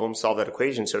that problem, solve that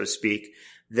equation, so to speak,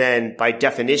 then by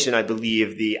definition, I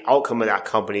believe the outcome of that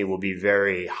company will be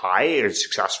very high and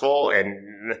successful.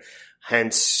 And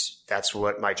hence, that's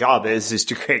what my job is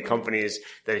to create companies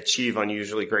that achieve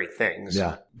unusually great things.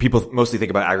 Yeah. People mostly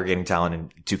think about aggregating talent in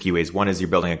 2 key ways. One is you're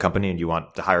building a company and you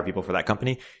want to hire people for that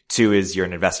company. 2 is you're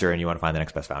an investor and you want to find the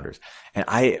next best founders. And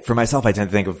for myself, I tend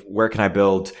to think of where can I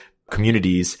build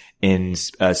communities in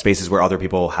spaces where other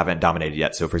people haven't dominated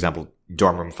yet. So for example,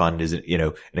 Dorm Room Fund is,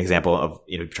 an example of,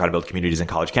 trying to build communities in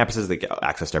college campuses that get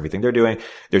access to everything they're doing.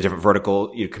 There's different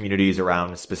vertical communities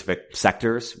around specific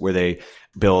sectors where they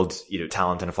build,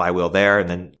 talent and a flywheel there. And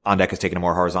then OnDeck has taken a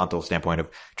more horizontal standpoint of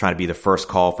trying to be the first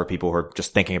call for people who are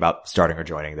just thinking about starting or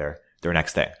joining their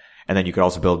next thing. And then you could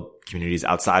also build communities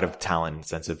outside of talent in the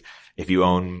sense of if you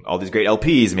own all these great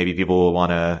LPs, maybe people will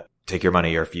want to take your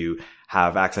money, or if you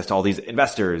have access to all these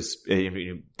investors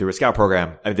through a scout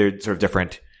program. They're sort of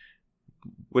different.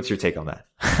 What's your take on that?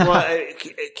 Well,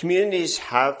 communities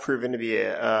have proven to be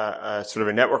a sort of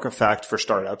a network effect for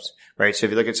startups, right? So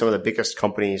if you look at some of the biggest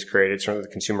companies created, some of the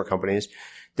consumer companies,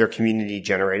 they're community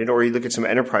generated. Or you look at some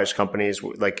enterprise companies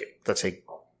like, let's say,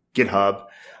 GitHub,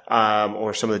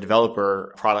 or some of the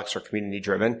developer products are community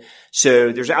driven.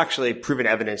 So there's actually proven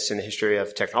evidence in the history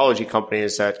of technology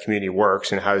companies that community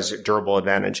works and has durable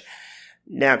advantage.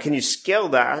 Now, can you scale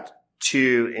that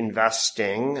to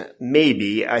investing?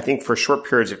 Maybe. I think for short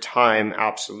periods of time,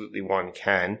 absolutely one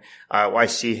can.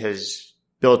 YC has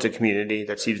built a community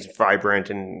that seems vibrant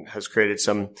and has created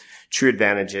some true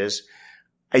advantages.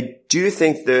 I do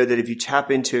think, though, that if you tap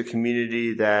into a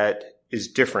community that is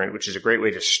different, which is a great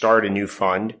way to start a new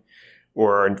fund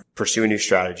or pursue a new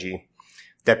strategy,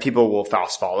 that people will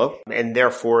fast follow. And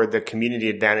therefore, the community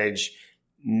advantage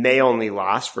may only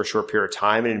last for a short period of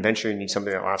time, and eventually you need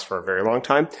something that lasts for a very long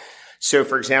time. So,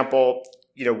 for example,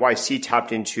 YC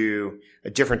tapped into a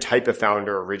different type of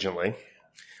founder originally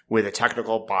with a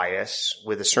technical bias,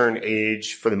 with a certain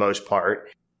age for the most part,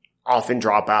 often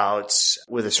dropouts,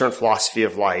 with a certain philosophy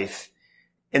of life.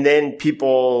 And then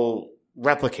people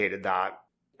replicated that.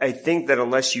 I think that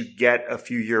unless you get a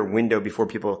few year window before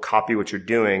people copy what you're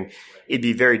doing, it'd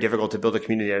be very difficult to build a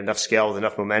community at enough scale with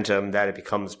enough momentum that it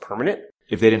becomes permanent.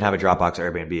 If they didn't have a Dropbox or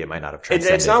Airbnb, it might not have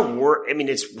transcended. It's not worth,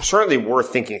 it's certainly worth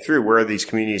thinking through where these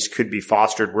communities could be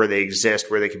fostered, where they exist,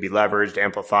 where they could be leveraged,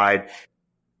 amplified.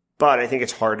 But I think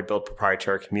it's hard to build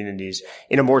proprietary communities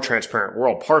in a more transparent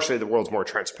world. Partially, the world's more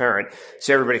transparent,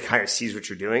 so everybody kind of sees what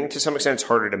you're doing. To some extent, it's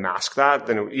harder to mask that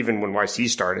than even when YC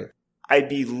started. I'd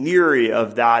be leery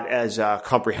of that as a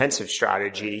comprehensive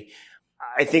strategy.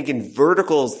 I think in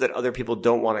verticals that other people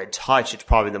don't want to touch, it's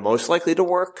probably the most likely to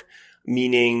work.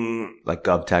 Meaning like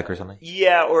GovTech or something?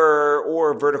 Yeah,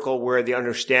 or a vertical where the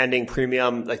understanding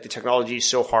premium, like the technology is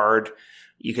so hard.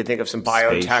 You could think of some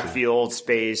biotech field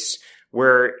space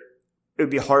where it would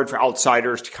be hard for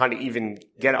outsiders to kind of even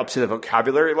get up to the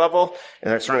vocabulary level,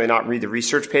 and certainly not read the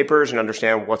research papers and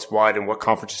understand what's what and what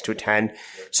conferences to attend.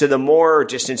 So the more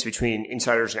distance between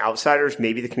insiders and outsiders,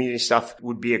 maybe the community stuff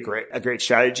would be a great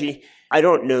strategy. I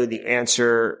don't know the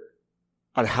answer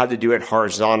on how to do it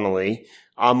horizontally.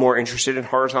 I'm more interested in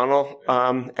horizontal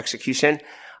execution.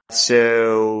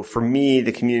 So for me,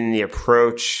 the community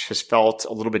approach has felt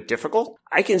a little bit difficult.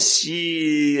 I can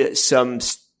see some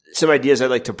ideas I'd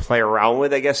like to play around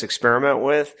with, I guess, experiment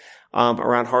with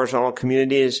around horizontal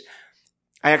communities.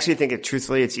 I actually think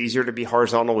truthfully, it's easier to be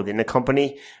horizontal within a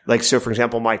company. Like, so for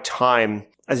example, my time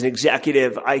as an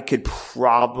executive, I could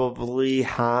probably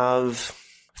have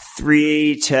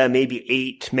 3 to maybe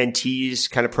 8 mentees,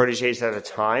 kind of proteges at a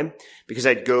time, because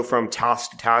I'd go from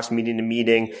task to task, meeting to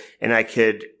meeting, and I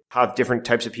could have different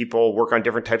types of people work on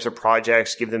different types of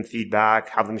projects, give them feedback,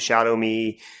 have them shadow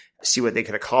me, see what they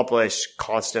could accomplish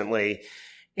constantly.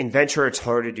 In venture, it's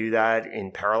hard to do that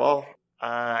in parallel.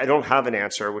 I don't have an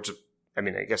answer, which, I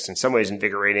guess in some ways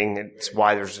invigorating. It's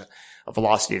why there's a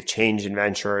velocity of change in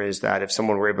venture, is that if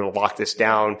someone were able to lock this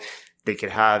down, they could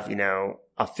have,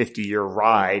 a 50-year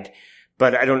ride.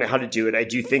 But I don't know how to do it. I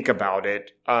do think about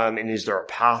it. And is there a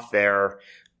path there?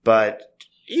 But,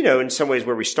 in some ways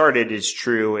where we started is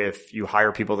true if you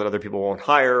hire people that other people won't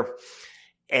hire,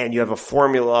 and you have a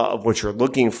formula of what you're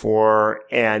looking for,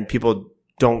 and people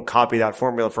don't copy that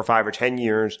formula for 5 or 10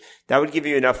 years, that would give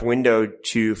you enough window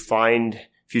to find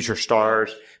future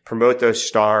stars, promote those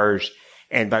stars.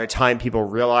 And by the time people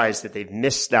realize that they've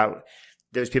missed out,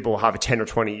 those people will have a 10 or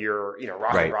 20 year,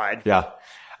 rocket ride. Yeah.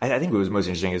 I think what was most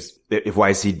interesting is if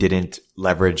YC didn't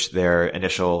leverage their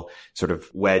initial sort of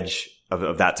wedge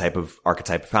of that type of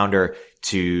archetype founder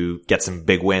to get some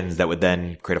big wins that would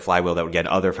then create a flywheel that would get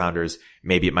other founders,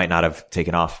 maybe it might not have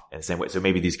taken off in the same way. So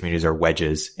maybe these communities are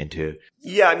wedges into.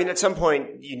 Yeah. At some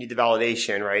point you need the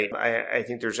validation, right? I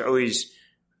think there's always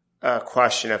a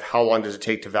question of how long does it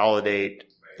take to validate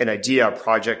an idea, a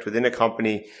project within a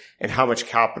company, and how much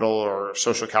capital or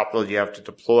social capital do you have to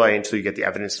deploy until you get the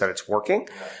evidence that it's working.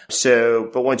 So,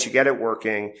 but once you get it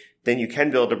working, then you can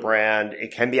build a brand.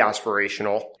 It can be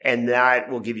aspirational, and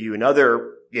that will give you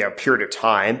another period of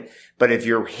time. But if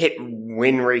your hit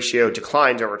win ratio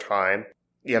declines over time,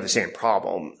 you have the same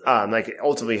problem. Like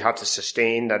ultimately you have to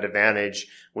sustain that advantage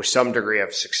with some degree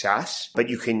of success, but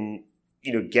you can,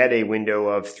 get a window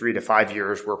of 3 to 5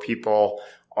 years where people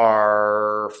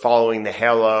are following the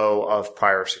halo of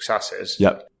prior successes.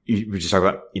 Yep. You just talk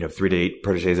about, 3 to 8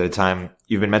 proteges at a time.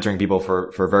 You've been mentoring people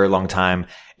for a very long time.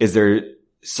 Is there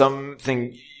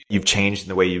something you've changed in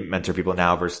the way you mentor people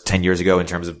now versus 10 years ago in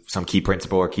terms of some key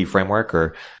principle or key framework,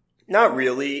 or? Not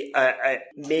really.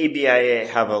 Maybe I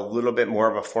have a little bit more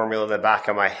of a formula in the back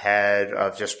of my head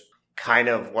of just kind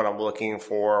of what I'm looking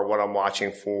for, what I'm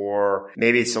watching for.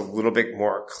 Maybe it's a little bit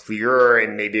more clear,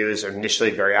 and maybe it was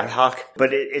initially very ad hoc,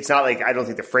 but it's not like I don't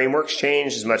think the framework's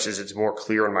changed as much as it's more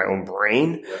clear in my own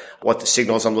brain what the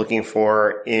signals I'm looking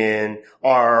for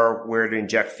are, where to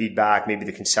inject feedback, maybe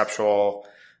the conceptual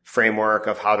framework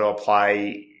of how to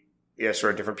apply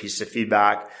sort of different pieces of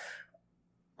feedback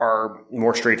are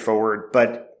more straightforward.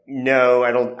 But no,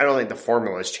 I don't think the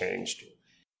formula has changed.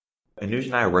 Anuj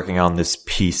and I are working on this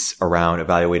piece around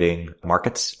evaluating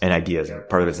markets and ideas. And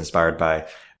part of it's inspired by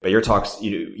your talks.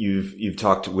 You've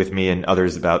talked with me and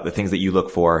others about the things that you look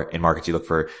for in markets. You look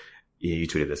for, you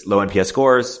tweeted this, low NPS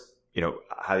scores,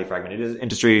 highly fragmented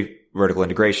industry, vertical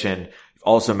integration. You've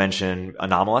also mentioned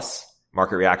anomalous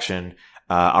market reaction,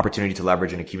 opportunity to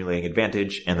leverage and accumulating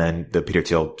advantage, and then the Peter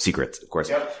Thiel secrets, of course.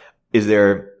 Yep. Is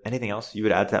there anything else you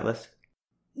would add to that list?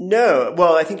 No.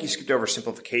 Well, I think you skipped over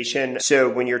simplification. So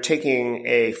when you're taking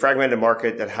a fragmented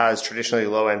market that has traditionally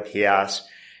low NPS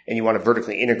and you want to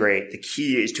vertically integrate, the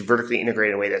key is to vertically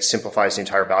integrate in a way that simplifies the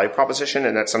entire value proposition.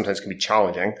 And that sometimes can be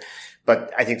challenging.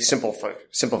 But I think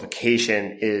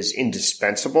simplification is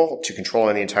indispensable to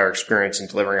controlling the entire experience and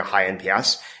delivering a high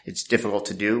NPS. It's difficult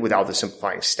to do without the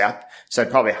simplifying step. So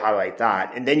I'd probably highlight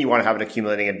that. And then you want to have an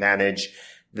accumulating advantage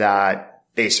that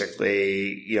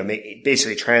basically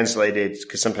translated,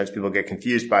 because sometimes people get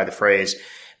confused by the phrase,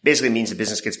 basically means the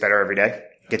business gets better every day,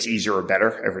 gets easier or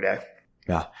better every day.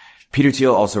 Yeah. Peter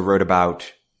Thiel also wrote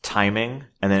about timing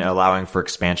and then allowing for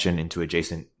expansion into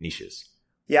adjacent niches.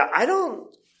 Yeah. I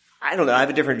don't know. I have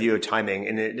a different view of timing,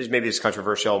 and maybe it's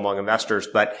controversial among investors,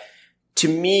 but to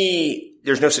me,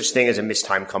 there's no such thing as a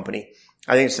mistimed company.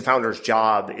 I think it's the founder's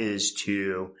job is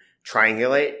to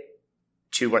triangulate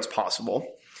to what's possible.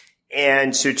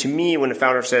 And so to me, when the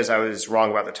founder says I was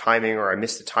wrong about the timing or I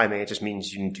missed the timing, it just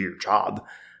means you didn't do your job.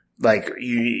 Like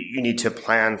you need to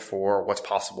plan for what's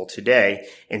possible today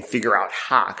and figure out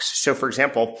hacks. So for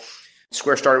example,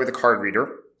 Square started with a card reader.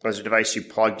 It was a device you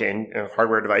plugged in, a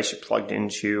hardware device you plugged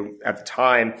into at the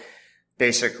time,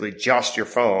 basically just your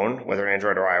phone, whether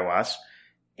Android or iOS.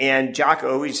 And Jack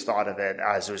always thought of it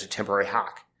as it was a temporary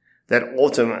hack that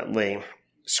ultimately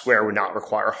Square would not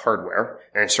require hardware,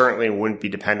 and it certainly wouldn't be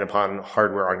dependent upon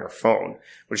hardware on your phone,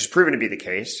 which has proven to be the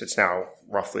case. It's now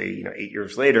roughly, 8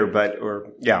 years later, about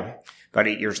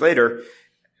 8 years later.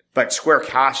 But Square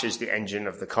Cash is the engine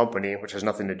of the company, which has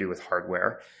nothing to do with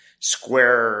hardware.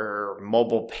 Square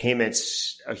mobile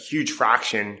payments, a huge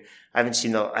fraction. I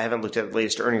haven't looked at the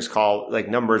latest earnings call,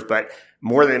 numbers, but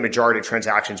more than the majority of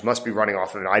transactions must be running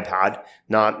off of an iPad,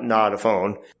 not a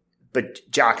phone.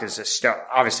 But Jack is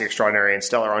obviously extraordinary and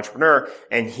stellar entrepreneur,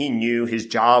 and he knew his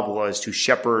job was to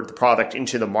shepherd the product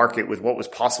into the market with what was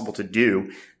possible to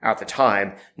do at the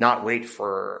time, not wait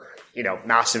for,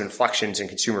 massive inflections in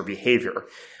consumer behavior.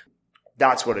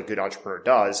 That's what a good entrepreneur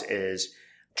does, is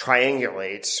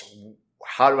triangulates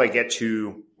how do I get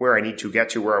to where I need to get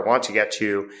to, where I want to get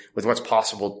to with what's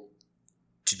possible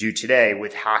to do today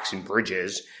with hacks and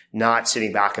bridges, not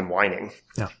sitting back and whining.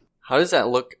 Yeah. How does that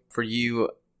look for you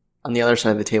on the other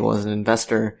side of the table as an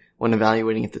investor when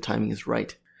evaluating if the timing is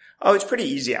right? Oh, it's pretty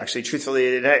easy, actually. Truthfully,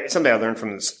 it's something I learned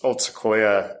from this old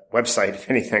Sequoia website, if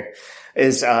anything,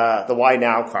 is the why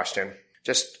now question.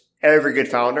 Just every good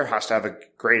founder has to have a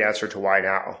great answer to why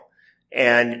now.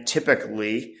 And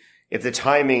typically, if the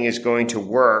timing is going to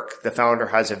work, the founder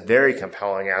has a very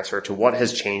compelling answer to what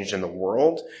has changed in the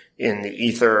world, in the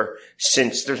ether,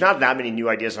 since there's not that many new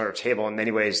ideas on our table. In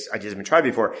many ways, ideas have been tried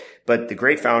before, but the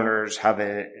great founders have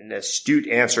an astute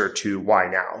answer to why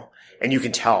now. And you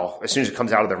can tell as soon as it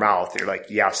comes out of their mouth, you're like,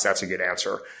 yes, that's a good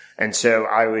answer. And so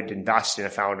I would invest in a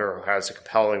founder who has a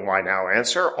compelling why now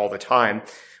answer all the time.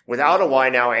 Without a why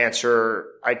now answer,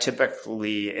 I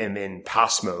typically am in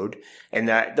pass mode. And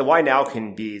that the why now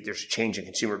can be there's a change in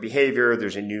consumer behavior,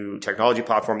 there's a new technology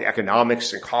platform, the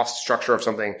economics and cost structure of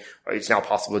something it's now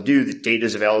possible to do, the data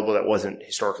is available that wasn't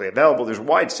historically available. There's a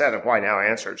wide set of why now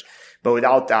answers. But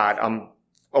without that, I'm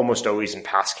almost always in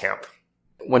pass camp.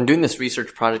 When doing this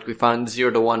research project, we found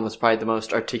 0 to 1 was probably the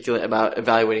most articulate about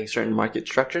evaluating certain market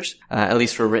structures, at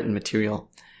least for written material.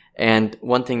 And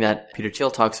one thing that Peter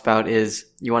Thiel talks about is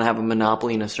you want to have a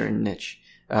monopoly in a certain niche.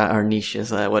 Or niche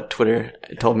is what Twitter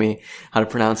told me how to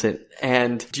pronounce it.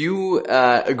 And do you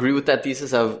agree with that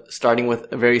thesis of starting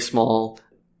with a very small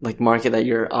market that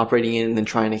you're operating in and then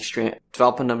trying to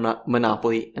develop a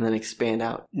monopoly and then expand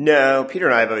out? No, Peter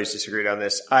and I have always disagreed on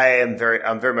this. I'm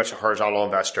very much a horizontal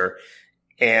investor,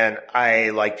 and I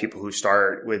like people who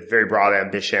start with very broad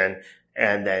ambition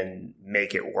and then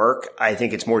make it work. I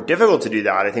think it's more difficult to do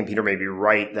that. I think Peter may be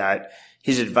right that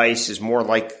his advice is more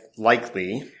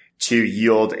likely to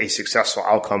yield a successful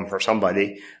outcome for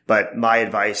somebody. But my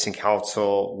advice and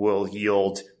counsel will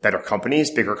yield better companies,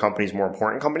 bigger companies, more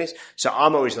important companies. So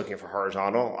I'm always looking for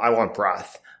horizontal. I want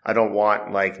breadth. I don't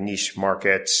want niche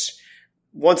markets.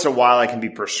 Once in a while, I can be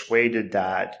persuaded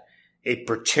that a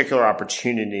particular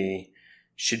opportunity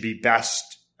should be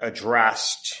best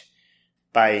addressed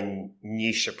by a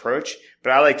niche approach.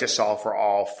 But I like to solve for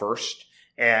all first.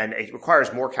 And it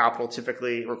requires more capital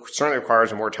typically, or certainly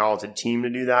requires a more talented team to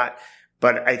do that.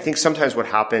 But I think sometimes what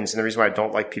happens, and the reason why I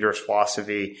don't like Peter's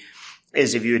philosophy,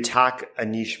 is if you attack a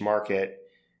niche market,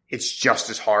 it's just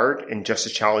as hard and just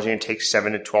as challenging. It takes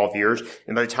 7 to 12 years.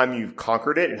 And by the time you've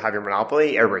conquered it and have your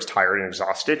monopoly, everybody's tired and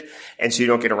exhausted. And so you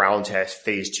don't get around to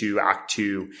phase 2, act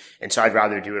 2. And so I'd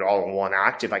rather do it all in one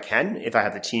act if I can, if I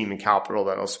have the team and capital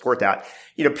that'll support that.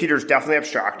 Peter's definitely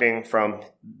abstracting from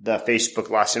the Facebook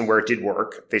lesson where it did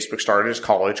work. Facebook started as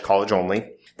college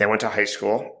only, then went to high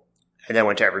school, and then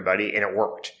went to everybody, and it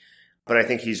worked. But I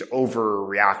think he's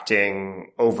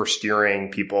overreacting,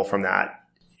 oversteering people from that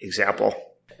example.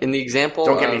 In the example,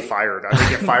 don't get me fired. I'm going to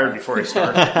get fired before I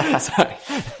start. Sorry.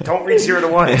 Don't read 0 to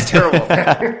 1. It's terrible.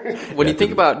 When you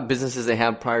think about businesses that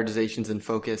have prioritizations and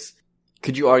focus,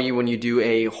 could you argue when you do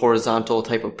a horizontal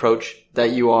type approach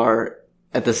that you are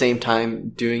at the same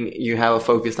time you have a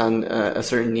focus on a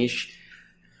certain niche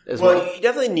as well? Well, you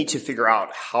definitely need to figure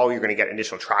out how you're going to get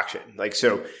initial traction.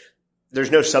 So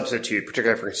there's no substitute,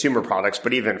 particularly for consumer products,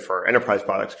 but even for enterprise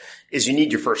products, is you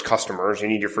need your first customers, you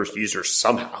need your first users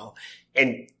somehow.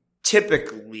 And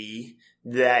typically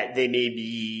that they may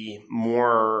be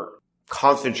more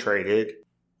concentrated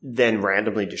than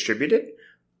randomly distributed.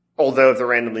 Although if they're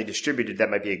randomly distributed, that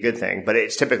might be a good thing, but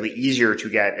it's typically easier to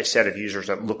get a set of users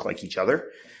that look like each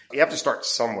other. You have to start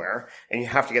somewhere and you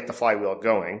have to get the flywheel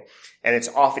going. And it's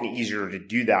often easier to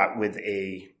do that with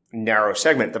a narrow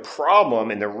segment. The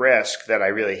problem and the risk that I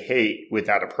really hate with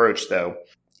that approach, though,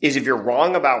 is if you're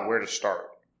wrong about where to start,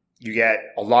 you get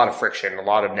a lot of friction, a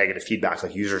lot of negative feedback,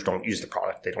 like users don't use the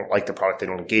product, they don't like the product, they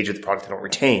don't engage with the product, they don't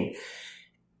retain.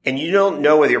 And you don't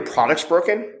know whether your product's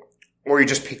broken or you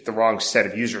just picked the wrong set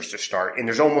of users to start. And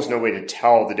there's almost no way to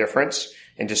tell the difference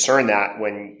and discern that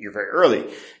when you're very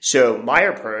early. So my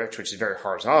approach, which is very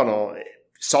horizontal,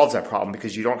 solves that problem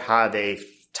because you don't have a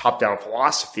top-down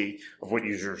philosophy of what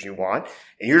users you want,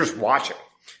 and you're just watching.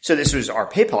 So this was our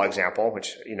PayPal example,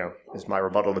 which, is my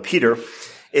rebuttal to Peter,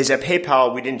 is at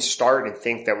PayPal, we didn't start and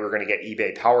think that we were going to get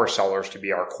eBay power sellers to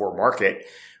be our core market,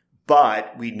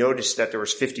 but we noticed that there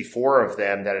was 54 of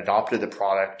them that adopted the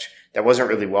product that wasn't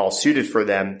really well suited for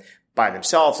them by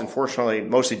themselves. Unfortunately,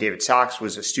 mostly David Sachs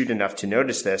was astute enough to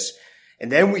notice this. And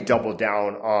then we doubled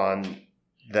down on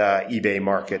the eBay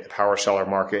market, the power seller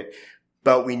market,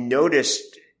 but we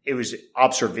noticed it was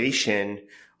observation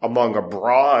among a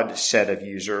broad set of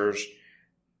users,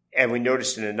 and we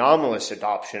noticed an anomalous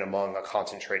adoption among a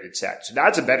concentrated set. So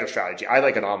that's a better strategy. I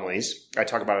like anomalies. I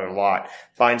talk about it a lot.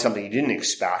 Find something you didn't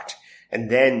expect, and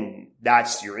then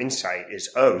that's your insight is,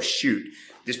 oh, shoot,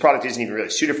 this product isn't even really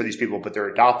suited for these people, but they're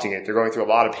adopting it. They're going through a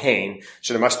lot of pain,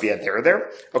 so there must be a there there.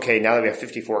 Okay, now that we have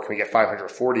 54, can we get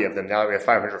 540 of them? Now that we have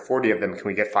 540 of them, can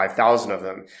we get 5,000 of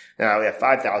them? Now that we have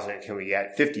 5,000, can we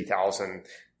get 50,000?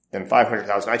 Then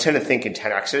 500,000. I tend to think in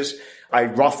 10Xs. I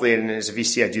roughly, and as a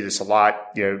VC, I do this a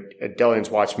lot. Delian's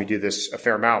watched me do this a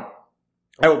fair amount.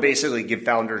 I will basically give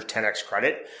founders 10X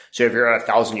credit. So if you're at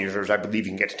 1,000 users, I believe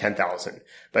you can get to 10,000,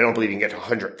 but I don't believe you can get to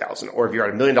 100,000. Or if you're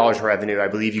at $1 million in revenue, I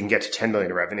believe you can get to 10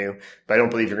 million in revenue, but I don't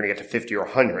believe you're going to get to 50 or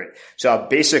 100. So I'll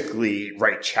basically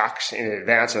write checks in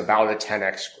advance about a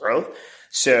 10X growth.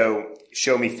 So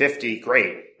show me 50.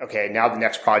 Great. Okay. Now the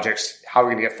next project's how are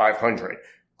we going to get 500?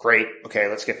 Great. Okay.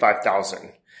 Let's get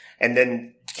 5,000. And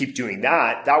then keep doing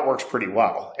that. That works pretty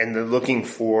well. And they're looking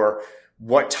for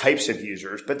what types of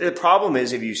users. But the problem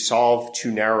is if you solve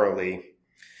too narrowly,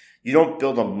 you don't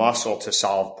build a muscle to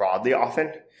solve broadly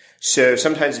often. So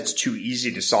sometimes it's too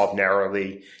easy to solve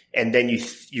narrowly. And then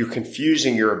you're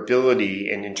confusing your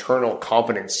ability and internal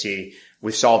competency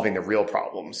with solving the real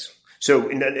problems. So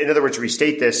in other words,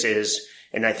 restate this is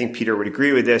And I think Peter would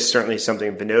agree with this. Certainly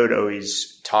something Vinod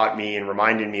always taught me and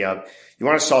reminded me of. You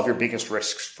want to solve your biggest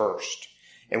risks first.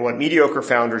 And what mediocre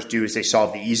founders do is they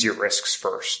solve the easier risks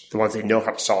first, the ones they know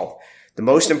how to solve. The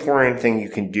most important thing you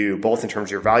can do, both in terms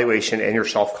of your valuation and your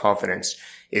self-confidence,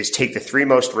 is take the 3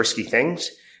 most risky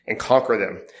things and conquer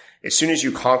them. As soon as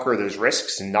you conquer those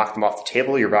risks and knock them off the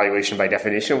table, your valuation by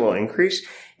definition will increase,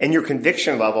 and your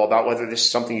conviction level about whether this is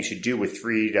something you should do with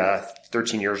 3 to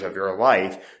 13 years of your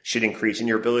life should increase, and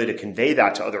your ability to convey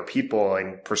that to other people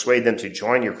and persuade them to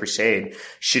join your crusade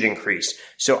should increase.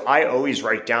 So I always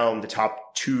write down the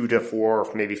top 2 to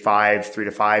 4, maybe 5, 3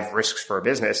 to 5 risks for a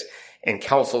business and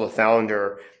counsel the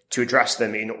founder to address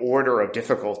them in order of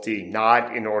difficulty,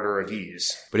 not in order of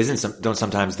ease. But don't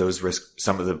sometimes those risks,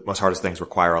 some of the most hardest things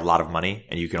require a lot of money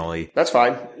and you can only... That's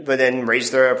fine, but then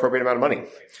raise the appropriate amount of money.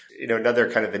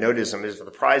 Another kind of Vinodism is if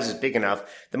the prize is big enough,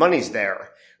 the money's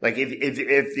there. Like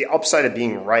if the upside of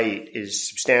being right is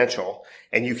substantial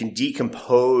and you can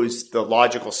decompose the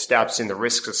logical steps and the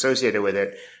risks associated with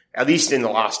it, at least in the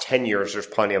last 10 years, there's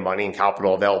plenty of money and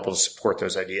capital available to support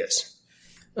those ideas.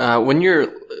 When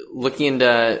you're looking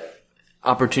into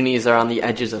opportunities that are on the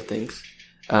edges of things,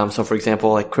 so for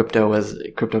example, like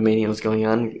Cryptomania was going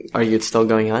on, it's still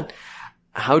going on.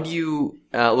 How do you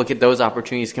look at those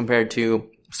opportunities compared to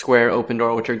Square,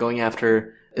 Opendoor, which are going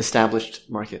after established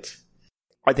markets?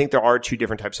 I think there are 2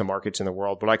 different types of markets in the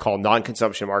world, what I call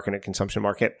non-consumption market and consumption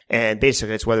market. And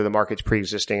basically it's whether the market's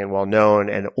pre-existing and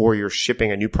well-known or you're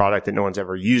shipping a new product that no one's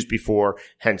ever used before.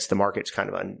 Hence the market's kind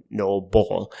of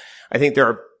unknowable. I think there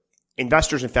are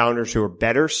investors and founders who are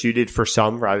better suited for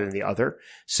some rather than the other.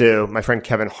 So my friend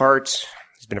Kevin Hart,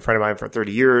 he's been a friend of mine for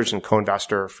 30 years and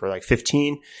co-investor for like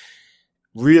 15,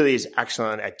 really is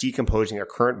excellent at decomposing a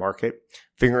current market,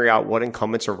 figuring out what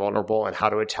incumbents are vulnerable and how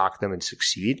to attack them and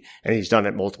succeed. And he's done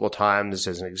it multiple times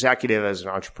as an executive, as an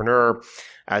entrepreneur,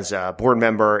 as a board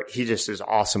member. He just is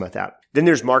awesome at that. Then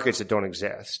there's markets that don't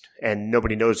exist and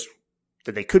nobody knows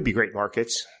that they could be great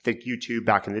markets. Think YouTube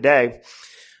back in the day.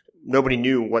 Nobody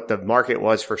knew what the market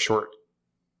was for short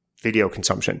video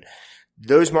consumption.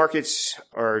 Those markets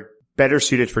are better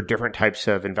suited for different types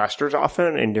of investors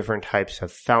often and different types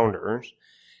of founders.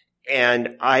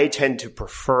 And I tend to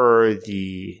prefer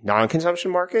the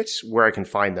non-consumption markets where I can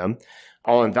find them.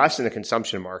 I'll invest in the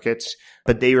consumption markets,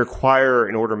 but they require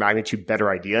an order of magnitude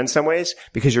better idea in some ways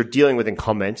because you're dealing with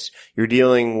incumbents. You're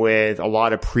dealing with a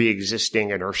lot of pre-existing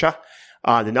inertia.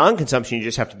 The non-consumption, you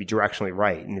just have to be directionally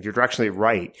right. And if you're directionally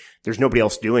right, there's nobody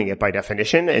else doing it by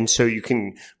definition. And so you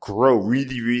can grow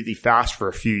really, really fast for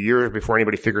a few years before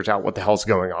anybody figures out what the hell's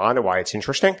going on and why it's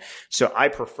interesting. So I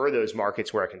prefer those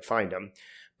markets where I can find them.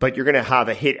 But you're going to have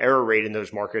a hit error rate in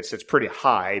those markets that's pretty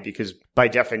high because by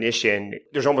definition,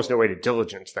 there's almost no way to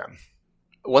diligence them.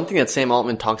 One thing that Sam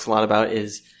Altman talks a lot about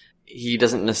is he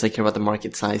doesn't necessarily care about the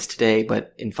market size today,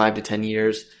 but in 5 to 10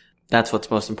 years, that's what's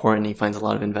most important. He finds a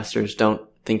lot of investors don't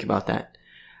think about that.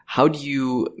 How do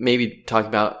you maybe talk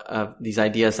about these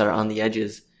ideas that are on the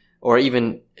edges or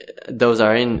even those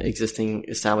are in existing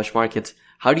established markets?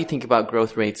 How do you think about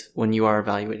growth rates when you are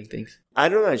evaluating things?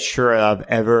 I'm not sure I've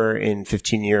ever in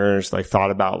 15 years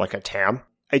thought about like a TAM.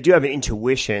 I do have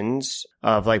intuitions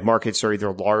of like markets are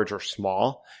either large or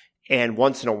small. And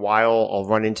once in a while, I'll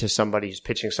run into somebody who's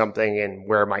pitching something and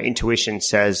where my intuition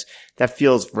says that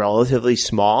feels relatively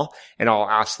small. And I'll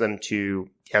ask them to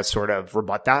sort of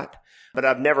rebut that. But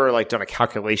I've never done a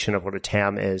calculation of what a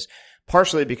TAM is.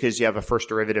 Partially because you have a first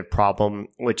derivative problem,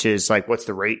 which is what's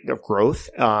the rate of growth?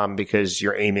 Because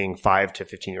you're aiming 5 to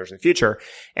 15 years in the future.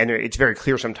 And it's very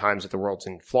clear sometimes that the world's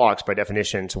in flux. By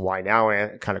definition, it's a why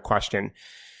now kind of question.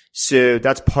 So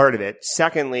that's part of it.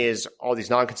 Secondly is all these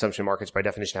non-consumption markets by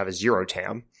definition have a zero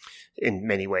TAM in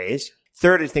many ways.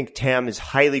 Third, I think TAM is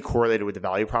highly correlated with the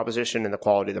value proposition and the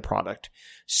quality of the product.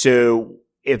 So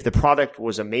if the product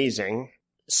was amazing,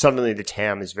 suddenly the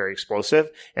TAM is very explosive.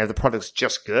 And if the product's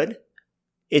just good,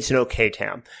 it's an okay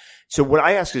TAM. So what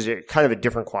I ask is kind of a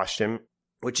different question,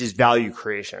 which is value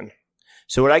creation.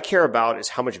 So what I care about is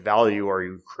how much value are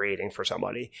you creating for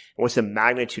somebody? And what's the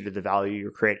magnitude of the value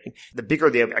you're creating? The bigger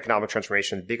the economic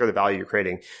transformation, the bigger the value you're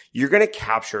creating, you're going to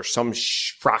capture some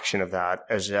fraction of that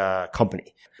as a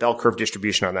company. Bell curve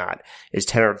distribution on that is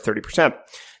 10 or 30%.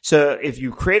 So if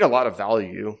you create a lot of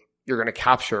value, you're going to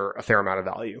capture a fair amount of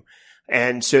value.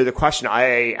 And so the question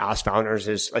I ask founders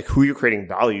is who are you creating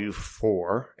value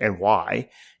for and why?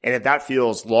 And if that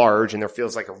feels large and there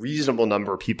feels like a reasonable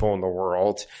number of people in the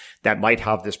world that might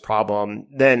have this problem,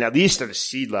 then at least at a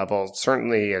seed level,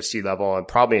 certainly a seed level and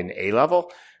probably an A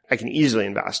level, I can easily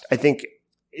invest. I think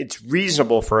it's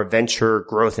reasonable for a venture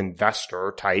growth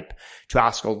investor type to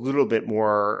ask a little bit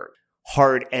more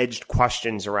hard-edged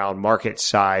questions around market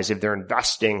size if they're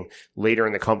investing later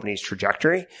in the company's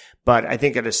trajectory. But I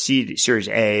think at a Series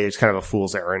A, it's kind of a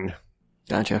fool's errand.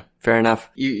 Gotcha. Fair enough.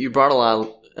 You brought a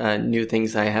lot of new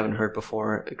things I haven't heard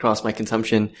before across my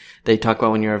consumption. They talk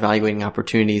about when you're evaluating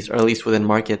opportunities, or at least within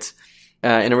markets.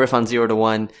 In a riff on 0 to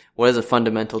 1, what is a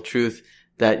fundamental truth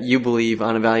that you believe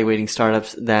on evaluating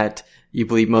startups that you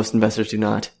believe most investors do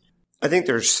not? I think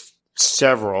there's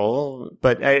several,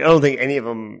 but I don't think any of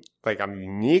them I'm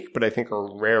unique, but I think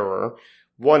are rarer.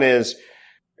 One is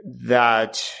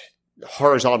that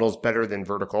horizontal is better than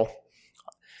vertical.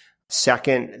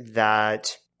 Second,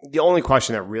 that the only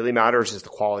question that really matters is the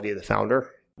quality of the founder.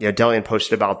 Delian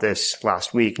posted about this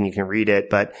last week and you can read it,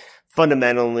 but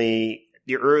fundamentally,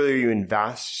 the earlier you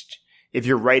invest, if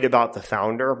you're right about the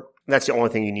founder, that's the only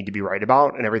thing you need to be right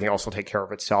about, and everything else will take care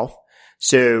of itself.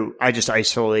 So I just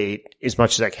isolate as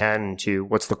much as I can to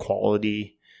what's the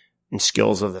quality and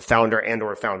skills of the founder and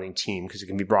or founding team, because it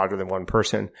can be broader than one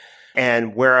person.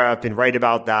 And where I've been right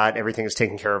about that, everything is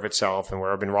taking care of itself. And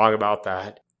where I've been wrong about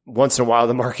that, once in a while,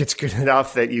 the market's good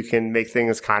enough that you can make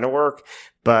things kind of work,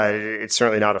 but it's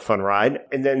certainly not a fun ride.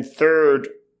 And then third,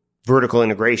 vertical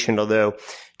integration, although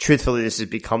truthfully, this is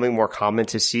becoming more common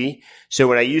to see. So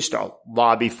when I used to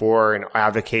lobby for and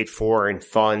advocate for and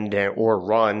fund or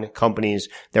run companies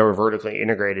that were vertically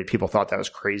integrated, people thought that was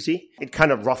crazy. It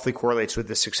kind of roughly correlates with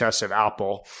the success of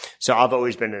Apple. So I've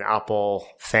always been an Apple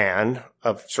fan.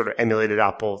 I've sort of emulated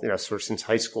Apple, sort of since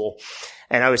high school.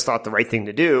 And I always thought the right thing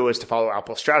to do was to follow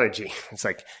Apple's strategy. It's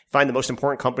like find the most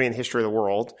important company in the history of the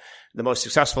world, the most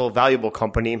successful, valuable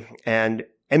company, and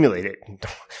emulate it.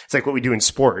 It's like what we do in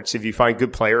sports. If you find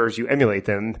good players, you emulate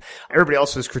them. Everybody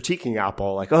else was critiquing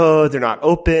Apple, like, oh, they're not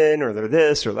open, or they're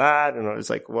this or that. And I was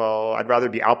like, well, I'd rather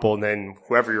be Apple than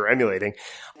whoever you're emulating.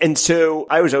 And so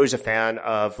I was always a fan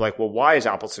of why is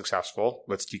Apple successful?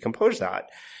 Let's decompose that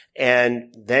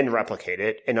and then replicate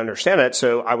it and understand it.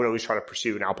 So I would always try to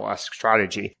pursue an Apple-esque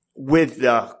strategy. With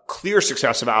the clear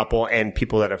success of Apple and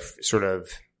people that have sort of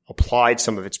applied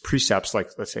some of its precepts, like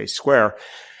let's say Square,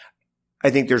 I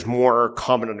think there's more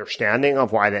common understanding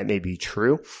of why that may be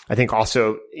true. I think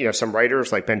also, some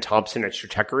writers like Ben Thompson at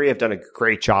Stratechery have done a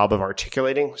great job of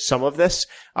articulating some of this,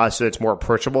 so it's more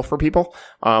approachable for people,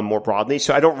 more broadly.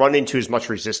 So I don't run into as much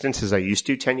resistance as I used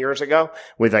to 10 years ago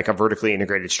with a vertically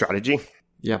integrated strategy.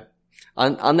 Yeah.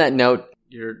 On that note,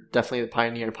 you're definitely the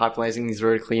pioneer in popularizing these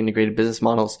vertically integrated business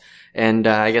models. And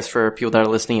I guess for people that are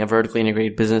listening, a vertically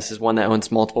integrated business is one that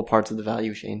owns multiple parts of the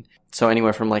value chain. So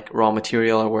anywhere from raw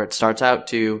material or where it starts out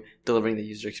to delivering the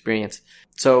user experience.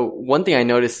 So one thing I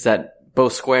noticed is that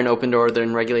both Square and Opendoor, they're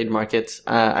in regulated markets.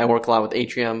 I work a lot with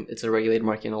Atrium. It's a regulated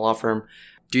market in a law firm.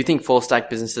 Do you think full stack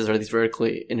businesses or these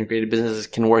vertically integrated businesses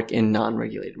can work in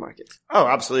non-regulated markets? Oh,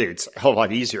 absolutely. It's a whole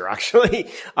lot easier,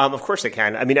 actually. Of course they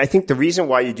can. I mean, I think the reason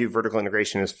why you do vertical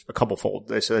integration is a couple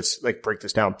fold. So let's break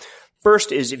this down.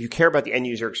 First is if you care about the end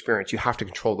user experience, you have to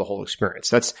control the whole experience.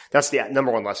 That's the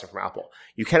number one lesson from Apple.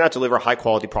 You cannot deliver a high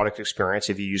quality product experience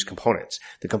if you use components.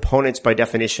 The components by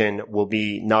definition will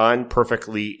be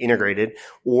non-perfectly integrated,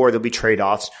 or there'll be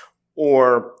trade-offs,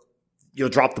 or you'll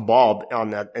drop the ball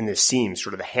on that in the seam.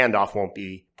 Sort of the handoff won't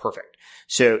be perfect.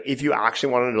 So if you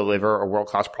actually want to deliver a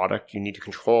world-class product, you need to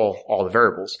control all the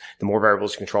variables. The more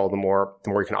variables you control, the more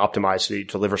you can optimize so you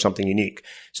deliver something unique.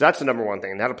 So that's the number one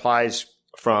thing. And that applies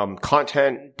from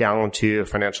content down to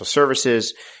financial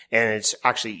services. And it's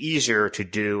actually easier to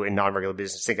do in non-regulated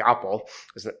business. Think Apple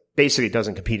basically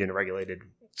doesn't compete in a regulated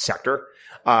sector.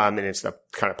 And it's the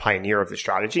kind of pioneer of the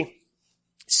strategy.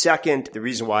 Second, the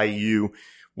reason why you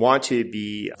want to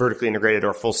be vertically integrated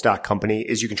or a full stack company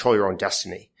is you control your own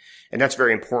destiny. And that's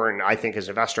very important, I think, as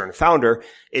an investor and founder,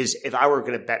 is if I were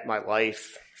going to bet my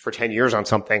life for 10 years on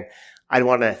something, I'd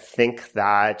want to think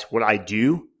that what I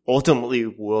do ultimately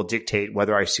will dictate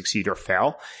whether I succeed or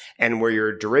fail. And where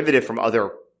you're derivative from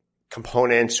other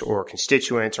components or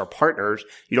constituents or partners,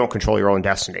 you don't control your own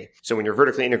destiny. So when you're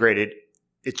vertically integrated,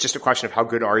 it's just a question of how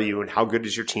good are you and how good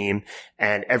is your team,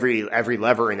 and every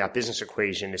lever in that business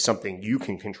equation is something you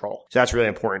can control. So that's really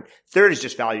important. Third is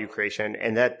just value creation,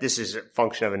 and that this is a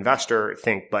function of investor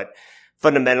think, but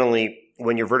fundamentally,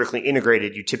 when you're vertically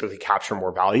integrated, you typically capture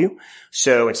more value.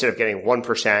 So instead of getting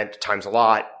 1% times a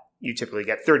lot, you typically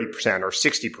get 30% or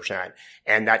 60%.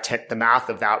 And the math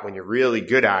of that, when you're really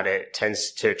good at it,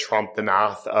 tends to trump the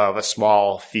math of a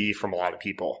small fee from a lot of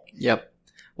people. Yep.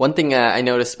 One thing I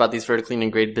noticed about these vertically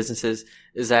integrated businesses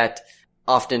is that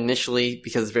often initially,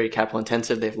 because it's very capital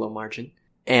intensive, they have low margin.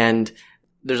 And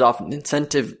there's often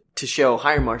incentive to show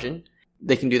higher margin.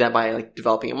 They can do that by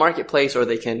developing a marketplace, or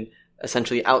they can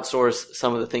essentially outsource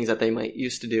some of the things that they might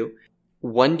used to do.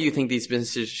 when do you think these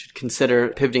businesses should consider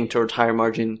pivoting towards higher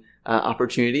margin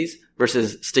opportunities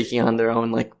versus sticking on their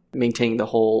own, like maintaining the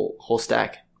whole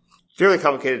stack? Fairly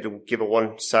complicated to give a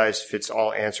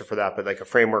one-size-fits-all answer for that, but like a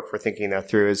framework for thinking that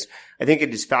through is, I think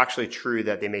it is factually true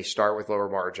that they may start with lower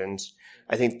margins.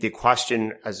 I think the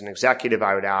question as an executive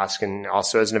I would ask, and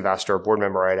also as an investor or board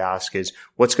member I'd ask, is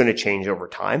what's going to change over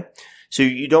time? So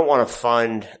you don't want to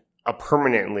fund a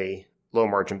permanently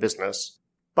low-margin business,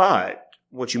 but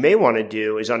what you may want to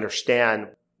do is understand,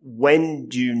 when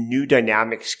do new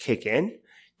dynamics kick in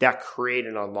that create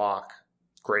and unlock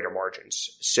greater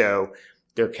margins? So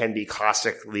there can be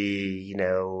classically,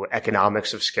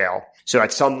 economics of scale. So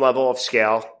at some level of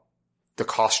scale, the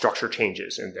cost structure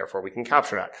changes and therefore we can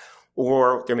capture that.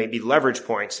 Or there may be leverage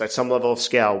points. At some level of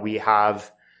scale, we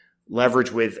have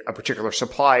leverage with a particular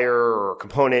supplier or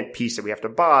component piece that we have to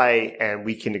buy, and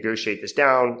we can negotiate this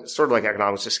down, sort of like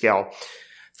economics of scale.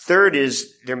 Third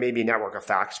is there may be network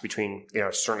effects between,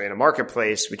 certainly in a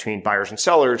marketplace, between buyers and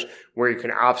sellers, where you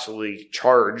can absolutely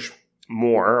charge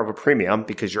more of a premium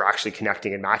because you're actually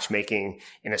connecting and matchmaking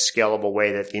in a scalable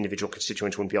way that the individual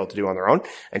constituents wouldn't be able to do on their own.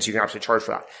 And so you can absolutely charge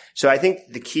for that. So I think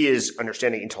the key is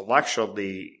understanding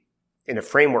intellectually, in a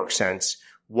framework sense,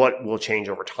 what will change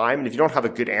over time. And if you don't have a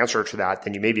good answer to that,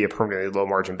 then you may be a permanently low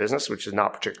margin business, which is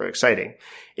not particularly exciting.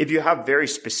 If you have very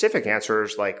specific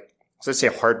answers, like, let's say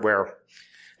hardware,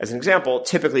 as an example,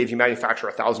 typically if you manufacture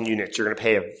 1,000 units, you're going to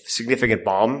pay a significant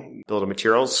BOM, bill of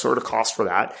materials sort of cost for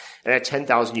that. And at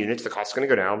 10,000 units, the cost is going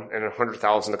to go down. And at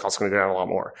 100,000, the cost is going to go down a lot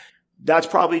more. That's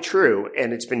probably true.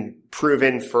 And it's been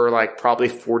proven for like probably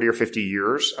 40 or 50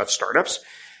 years of startups.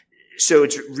 So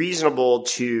it's reasonable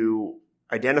to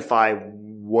identify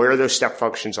where those step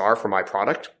functions are for my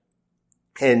product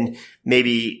and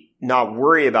maybe not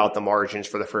worry about the margins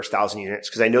for the first 1,000 units,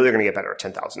 because I know they're going to get better at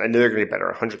 10,000. I know they're going to get better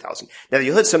at 100,000. Now,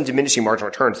 you'll hit some diminishing marginal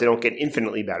returns. They don't get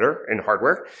infinitely better in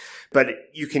hardware, but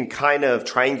you can kind of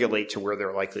triangulate to where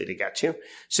they're likely to get to.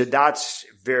 So that's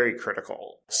very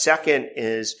critical. Second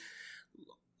is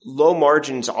low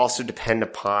margins also depend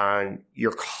upon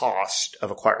your cost of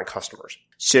acquiring customers.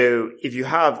 So if you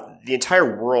have the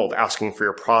entire world asking for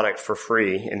your product for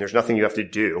free and there's nothing you have to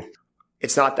do,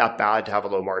 it's not that bad to have a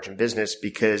low margin business,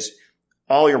 because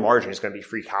all your margin is going to be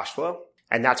free cash flow.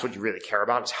 And that's what you really care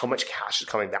about, is how much cash is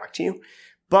coming back to you.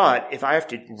 But if I have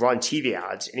to run TV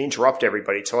ads and interrupt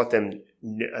everybody to let them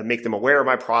make them aware of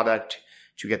my product,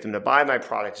 to get them to buy my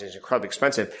product, it's incredibly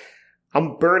expensive.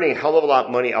 I'm burning a hell of a lot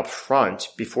of money up front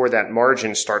before that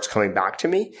margin starts coming back to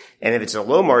me. And if it's a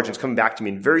low margin, it's coming back to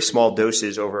me in very small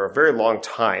doses over a very long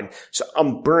time. So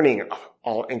I'm burning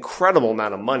an incredible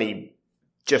amount of money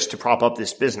just to prop up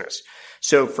this business.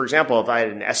 So for example, if I had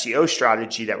an SEO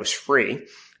strategy that was free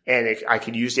and I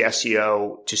could use the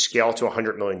SEO to scale to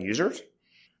 100 million users,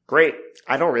 great.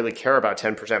 I don't really care about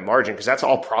 10% margin because that's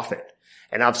all profit.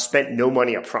 And I've spent no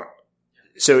money up front.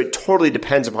 So it totally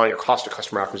depends upon your cost of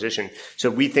customer acquisition.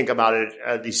 So we think about it,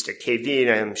 at least at KV,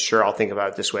 and I'm sure I'll think about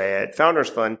it this way at Founders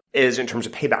Fund, is in terms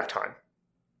of payback time.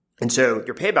 And so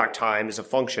your payback time is a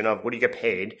function of what do you get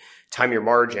paid, time your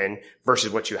margin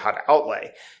versus what you had to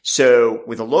outlay. So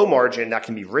with a low margin, that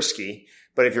can be risky.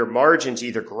 But if your margin's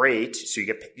either great, so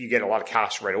you get a lot of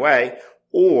cash right away,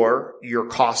 or your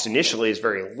cost initially is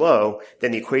very low,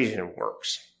 then the equation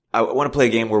works. I want to play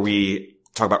a game where we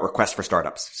talk about requests for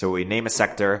startups. So we name a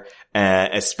sector,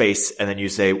 a space, and then you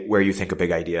say where you think a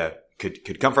big idea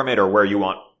could come from it, or where you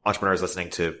want entrepreneurs listening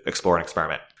to explore and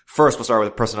experiment. First, we'll start with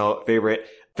a personal favorite,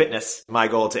 fitness. My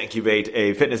goal to incubate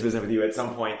a fitness business with you at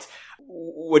some point.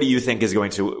 What do you think is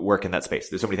going to work in that space?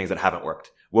 There's so many things that haven't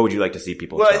worked. What would you like to see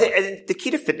people try? I think the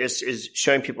key to fitness is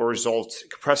showing people results,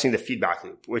 compressing the feedback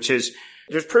loop, which is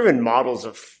there's proven models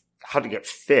of how to get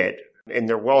fit, and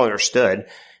they're well understood.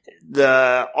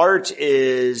 The art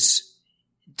is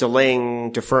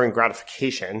deferring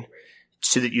gratification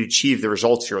so that you achieve the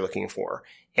results you're looking for.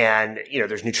 And,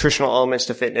 there's nutritional elements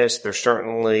to fitness. There's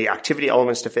certainly activity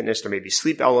elements to fitness. There may be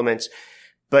sleep elements.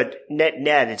 But net,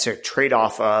 it's a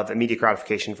trade-off of immediate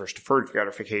gratification versus deferred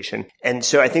gratification. And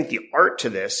so I think the art to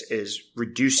this is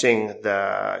compressing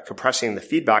the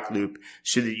feedback loop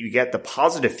so that you get the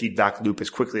positive feedback loop as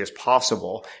quickly as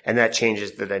possible. And that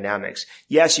changes the dynamics.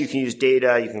 Yes, you can use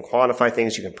data. You can quantify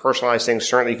things. You can personalize things.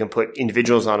 Certainly you can put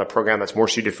individuals on a program that's more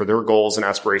suited for their goals and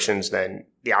aspirations than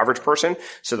the average person.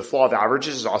 So the flaw of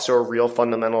averages is also a real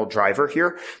fundamental driver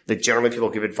here. That generally people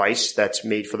give advice that's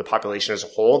made for the population as a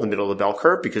whole, the middle of the bell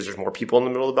curve, because there's more people in the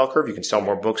middle of the bell curve. You can sell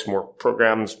more books, more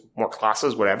programs, more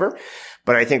classes, whatever.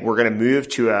 But I think we're going to move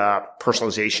to a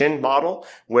personalization model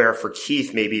where for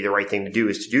Keith, maybe the right thing to do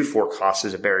is to do 4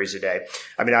 classes of berries a day.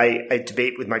 I mean, I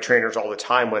debate with my trainers all the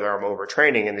time whether I'm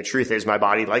overtraining. And the truth is my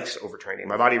body likes overtraining.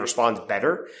 My body responds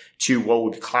better to what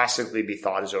would classically be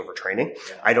thought as overtraining.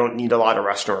 I don't need a lot of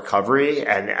rest and recovery,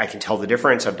 and I can tell the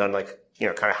difference. I've done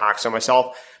kind of hacks on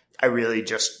myself. I really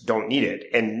just don't need it.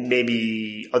 And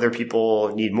maybe other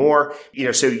people need more,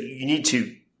 so you need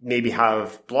to maybe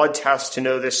have blood tests to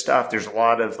know this stuff. There's a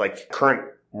lot of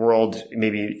current world,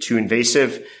 maybe too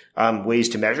invasive, ways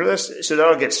to measure this. So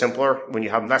that'll get simpler when you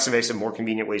have less invasive, more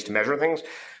convenient ways to measure things.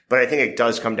 But I think it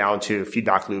does come down to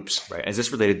feedback loops. Right. Is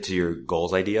this related to your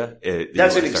goals idea?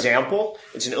 That's an example.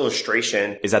 It's an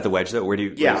illustration. Is that the wedge though? Where do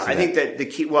you I think that the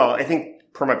key, I think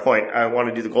per my point, I want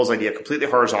to do the goals idea completely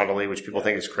horizontally, which people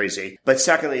think is crazy. But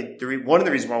secondly, one of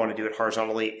the reasons why I want to do it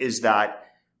horizontally is that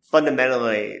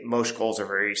fundamentally most goals are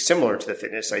very similar to the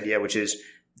fitness idea, which is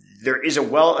there is a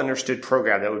well understood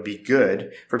program that would be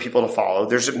good for people to follow.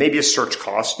 There's maybe a search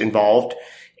cost involved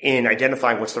in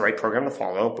identifying what's the right program to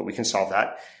follow, but we can solve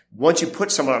that. Once you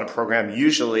put someone on a program,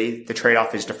 usually the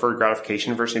trade-off is deferred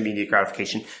gratification versus immediate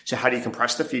gratification. So how do you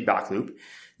compress the feedback loop?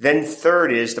 Then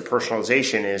third is the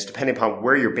personalization is depending upon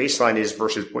where your baseline is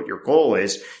versus what your goal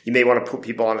is. You may want to put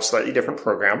people on a slightly different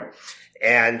program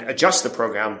and adjust the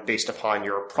program based upon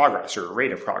your progress or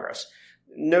rate of progress.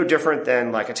 No different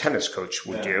than a tennis coach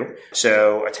would do.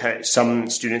 So some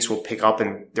students will pick up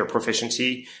in their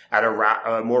proficiency at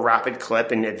a more rapid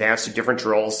clip and advance to different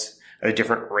drills at a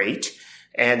different rate.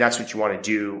 And that's what you want to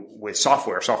do with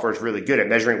software. Software is really good at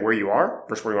measuring where you are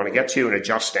versus where you want to get to and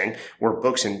adjusting, where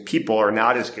books and people are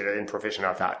not as good and proficient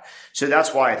at that. So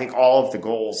that's why I think all of the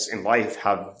goals in life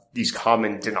have these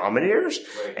common denominators.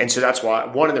 Right. And so that's why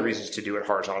one of the reasons to do it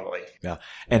horizontally. Yeah.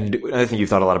 And another thing you've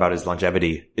thought a lot about is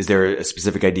longevity. Is there a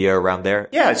specific idea around there?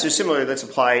 Yeah. So similarly,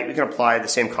 we can apply the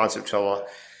same concept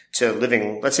to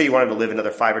living. Let's say you wanted to live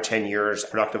another 5 or 10 years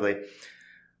productively.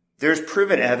 There's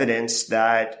proven evidence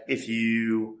that if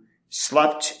you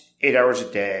slept 8 hours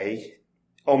a day,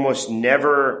 almost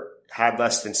never had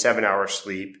less than 7 hours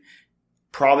sleep,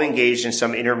 probably engaged in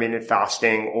some intermittent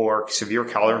fasting or severe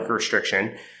caloric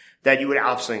restriction, that you would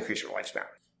absolutely increase your lifespan.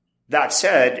 That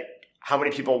said, how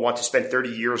many people want to spend 30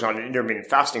 years on an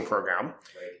intermittent fasting program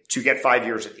to get 5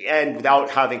 years at the end without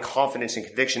having confidence and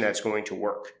conviction that it's going to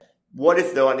work? What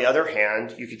if, though, on the other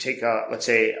hand, you could take let's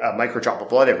say a micro drop of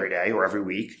blood every day or every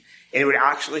week, and it would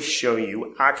actually show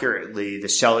you accurately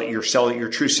your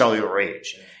true cellular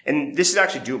age. And this is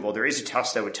actually doable. There is a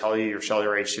test that would tell you your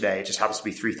cellular age today. It just happens to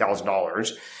be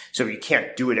 $3,000. So you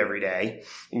can't do it every day,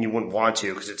 and you wouldn't want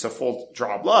to because it's a full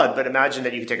draw of blood. But imagine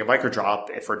that you could take a micro drop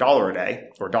for $1 a day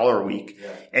or $1 a week. Yeah.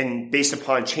 And based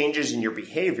upon changes in your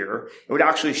behavior, it would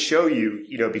actually show you,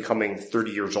 becoming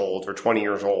 30 years old or 20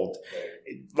 years old. Right.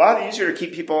 A lot easier to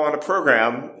keep people on a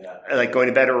program, like going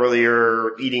to bed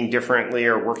earlier, eating differently,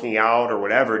 or working out or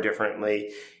whatever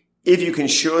differently, if you can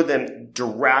show them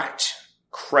direct,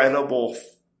 credible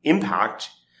impact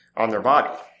on their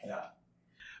body. Yeah.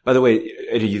 By the way,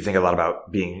 you think a lot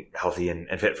about being healthy and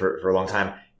fit for a long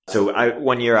time. So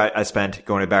one year I spent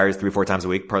going to Barry's 3-4 times a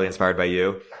week, partly inspired by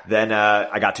you. Then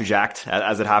I got too jacked,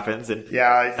 as it happens. And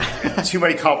too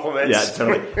many compliments. Yeah,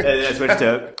 totally. And I switched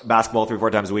to basketball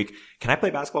 3-4 times a week. Can I play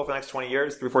basketball for the next 20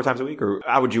 years, 3-4 times a week? Or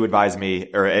how would you advise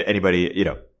me or anybody,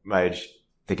 my age,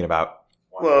 thinking about?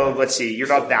 Well, let's see. You're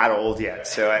not that old yet,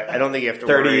 so I don't think you have to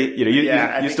 30,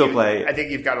 worry. you still play. I think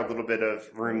you've got a little bit of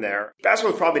room there.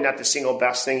 Basketball is probably not the single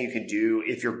best thing you can do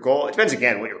if your goal – it depends,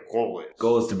 again, what your goal is.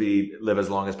 Goal is to live as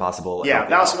long as possible. Yeah,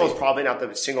 basketball is probably not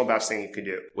the single best thing you can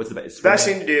do. What's the best? The best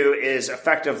thing to do is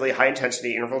effectively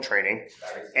high-intensity interval training.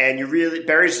 And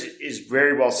Barry's is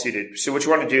very well suited. So what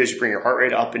you want to do is you bring your heart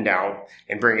rate up and down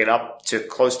and bring it up to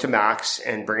close to max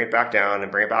and bring it back down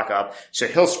and bring it back up. So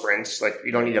hill sprints,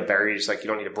 you don't need a Barry's, you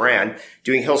don't need a brand.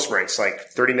 Doing hill sprints,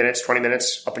 30 minutes, 20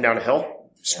 minutes up and down a hill,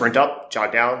 sprint up,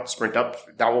 jog down, sprint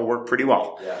up. That will work pretty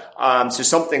well. Yeah. So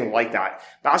something like that.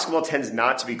 Basketball tends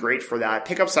not to be great for that.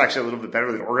 Pickup's actually a little bit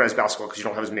better than organized basketball because you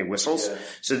don't have as many whistles. Yeah.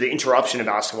 So the interruption in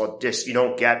basketball, you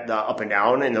don't get the up and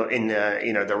down in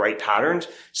the right patterns.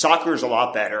 Soccer is a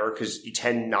lot better because you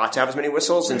tend not to have as many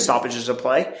whistles and stoppages of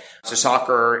play.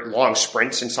 So long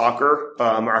sprints in soccer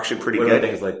are actually pretty good. What are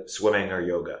things like swimming or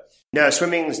yoga? No,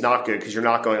 swimming is not good because you're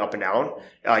not going up and down.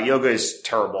 Yoga is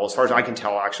terrible as far as I can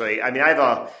tell, actually. I mean, I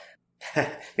have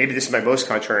maybe this is my most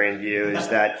contrarian view is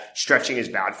that stretching is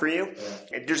bad for you.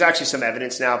 Yeah. There's actually some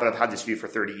evidence now, but I've had this view for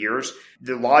 30 years.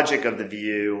 The logic of the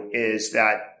view is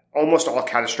that almost all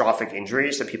catastrophic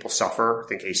injuries that people suffer,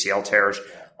 think ACL tears,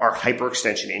 are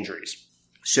hyperextension injuries.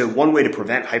 So one way to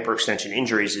prevent hyperextension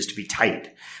injuries is to be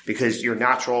tight, because your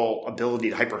natural ability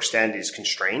to hyperextend is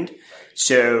constrained.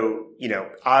 So,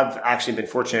 I've actually been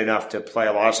fortunate enough to play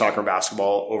a lot of soccer and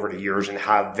basketball over the years and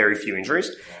have very few injuries.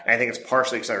 And I think it's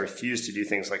partially because I refuse to do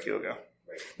things like yoga.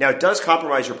 Now, it does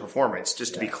compromise your performance,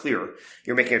 just to be clear.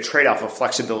 You're making a trade-off of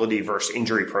flexibility versus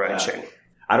injury prevention.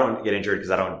 I don't get injured because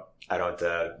I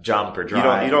don't jump or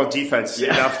drive. You don't defense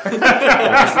enough.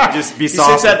 Just be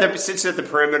soft. He sits at the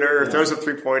perimeter, throws up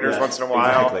 3-pointers once in a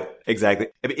while. Exactly.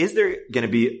 I mean, is there going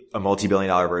to be a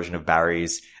multi-billion-dollar version of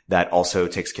Barry's that also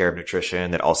takes care of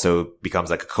nutrition, that also becomes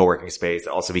like a co-working space,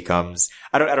 that also becomes,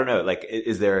 I don't know, like,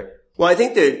 is there? Well, I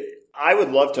think that I would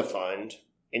love to fund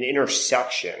an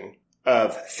intersection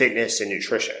of fitness and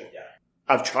nutrition. Yeah.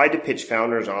 I've tried to pitch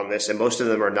founders on this, and most of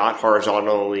them are not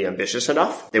horizontally ambitious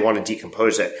enough. They want to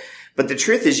decompose it. But the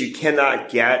truth is, you cannot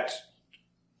get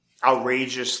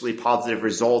outrageously positive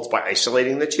results by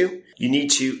isolating the two. You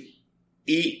need to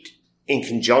eat in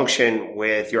conjunction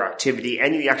with your activity,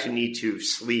 and you actually need to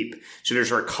sleep. So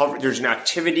there's an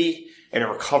activity and a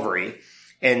recovery.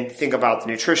 And think about the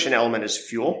nutrition element as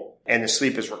fuel and the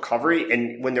sleep as recovery.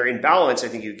 And when they're in balance, I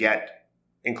think you get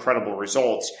incredible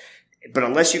results. But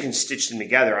unless you can stitch them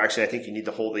together, actually, I think you need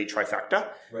the holy trifecta.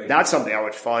 Right. That's something I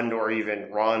would fund or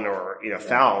even run or,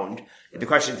 found. The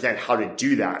question is then how to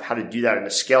do that in a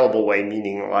scalable way,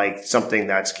 meaning like something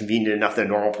that's convenient enough that a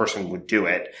normal person would do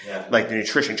it. Yeah. Like the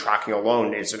nutrition tracking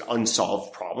alone is an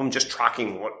unsolved problem. Just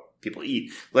tracking what people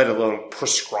eat, let alone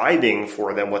prescribing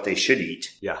for them what they should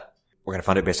eat. Yeah. We're going to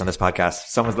fund it based on this podcast.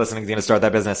 Someone's listening is going to start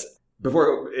that business.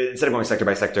 Instead of going sector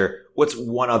by sector, what's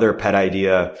one other pet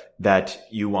idea that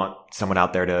you want someone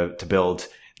out there to build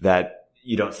that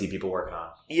you don't see people working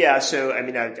on? Yeah. So, I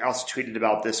also tweeted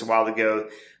about this a while ago.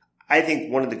 I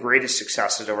think one of the greatest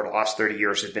successes over the last 30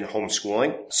 years has been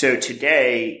homeschooling. So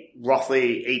today,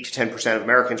 roughly 8 to 10% of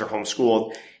Americans are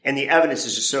homeschooled, and the evidence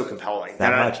is just so compelling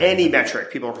that on any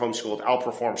metric, people are homeschooled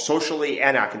outperform socially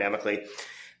and academically.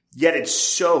 Yet it's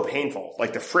so painful.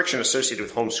 Like the friction associated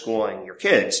with homeschooling your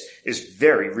kids is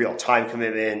very real. Time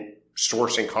commitment,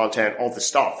 sourcing content, all the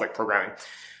stuff like programming.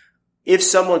 If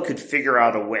someone could figure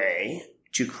out a way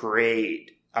to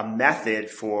create a method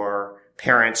for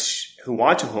parents who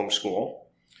want to homeschool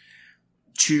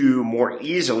to more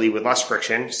easily, with less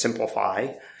friction,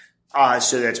 simplify,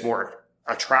 so that it's more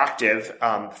attractive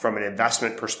from an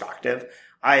investment perspective,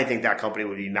 I think that company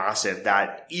would be massive.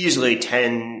 That easily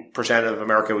 10% of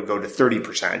America would go to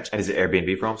 30%. And is it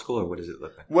Airbnb for homeschool, or what does it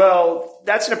look like? Well,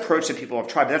 that's an approach that people have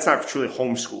tried, but that's not truly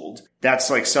homeschooled. That's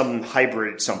like some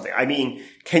hybrid something.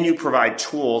 Can you provide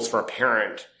tools for a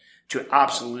parent to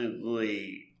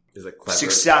absolutely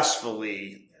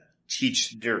successfully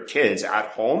teach their kids at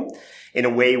home in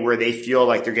a way where they feel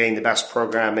like they're getting the best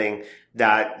programming,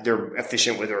 that they're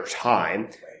efficient with their time?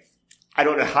 I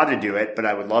don't know how to do it, but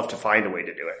I would love to find a way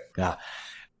to do it. Yeah.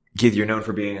 Keith, you're known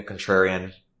for being a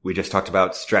contrarian. We just talked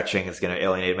about stretching is going to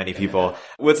alienate many people.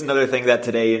 What's another thing that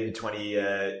today in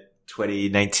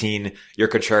 2019 you're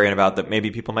contrarian about that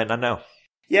maybe people might not know?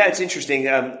 Yeah, it's interesting.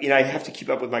 I have to keep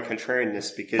up with my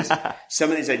contrarianness because some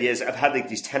of these ideas, I've had like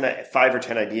these 5 or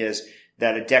 10 ideas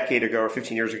that a decade ago or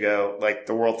 15 years ago, like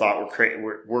the world thought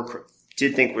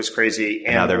did think was crazy.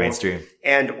 And now they're mainstream.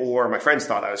 Or my friends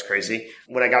thought I was crazy.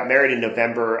 When I got married in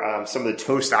November, some of the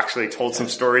toast actually told some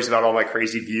stories about all my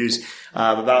crazy views.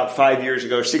 About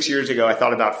 6 years ago, I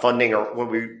thought about funding or what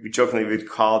we jokingly would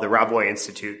call the Rabois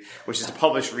Institute, which is to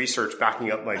publish research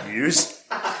backing up my views.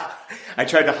 I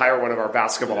tried to hire one of our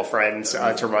basketball friends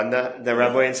to run the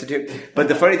Rabois Institute. But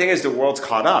the funny thing is the world's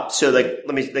caught up. So let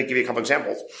me give you a couple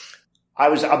examples.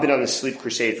 I've been on this sleep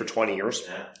crusade for 20 years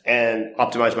and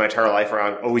optimized my entire life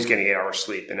around always getting 8 hours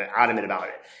sleep and adamant about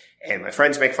it. And my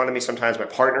friends make fun of me sometimes. My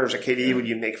partners at KDE would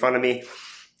make fun of me.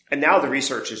 And now the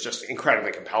research is just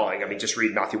incredibly compelling. Just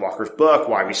read Matthew Walker's book,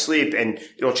 Why We Sleep, and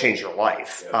it'll change your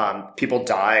life. People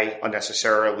die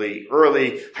unnecessarily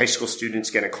early. High school students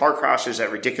get in car crashes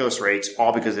at ridiculous rates,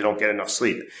 all because they don't get enough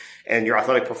sleep. And your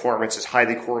athletic performance is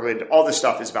highly correlated. All this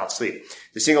stuff is about sleep.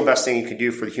 The single best thing you can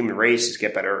do for the human race is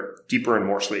get better, deeper, and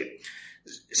more sleep.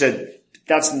 So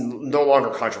that's no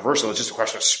longer controversial. It's just a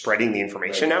question of spreading the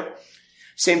information now.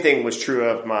 Same thing was true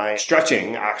of my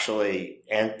stretching, actually,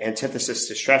 and antithesis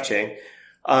to stretching.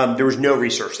 There was no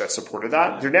research that supported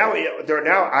that. There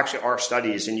now actually are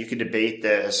studies, and you can debate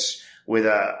this with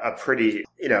a pretty,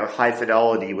 high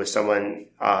fidelity with someone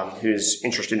who's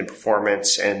interested in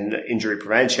performance and injury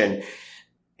prevention.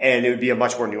 And it would be a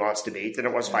much more nuanced debate than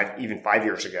it was 5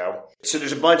 years ago. So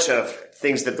there's a bunch of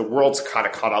things that the world's kind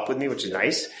of caught up with me, which is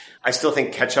nice. I still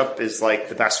think ketchup is like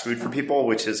the best food for people,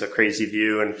 which is a crazy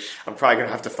view. And I'm probably going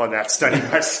to have to fund that study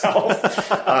myself.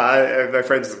 My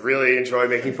friends really enjoy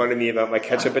making fun of me about my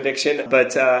ketchup addiction.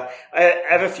 But I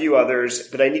have a few others,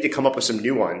 but I need to come up with some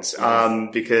new ones.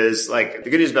 Because like the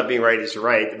good news about being right is you're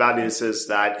right. The bad news is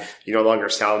that you no longer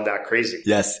sound that crazy.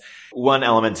 Yes. One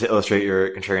element to illustrate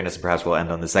your contrariness, and perhaps we'll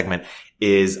end on this segment,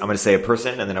 is I'm going to say a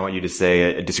person, and then I want you to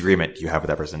say a disagreement you have with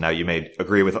that person. Now, you may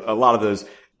agree with a lot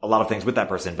of things with that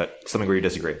person, but something where you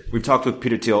disagree. We've talked with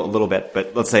Peter Thiel a little bit,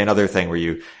 but let's say another thing where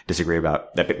you disagree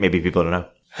about that maybe people don't know.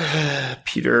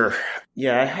 Peter.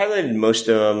 Yeah, I highlighted most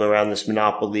of them around this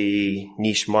monopoly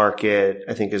niche market,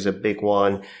 I think is a big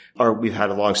one. Or we've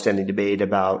had a long-standing debate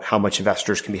about how much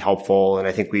investors can be helpful. And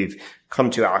I think we've come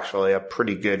to actually a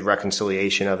pretty good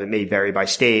reconciliation of it. May vary by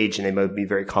stage and they might be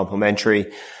very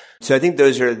complementary. So I think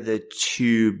those are the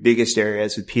two biggest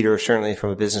areas with Peter, certainly from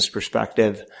a business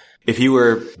perspective. If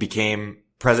you became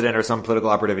president or some political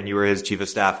operative and you were his chief of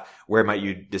staff, where might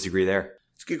you disagree there?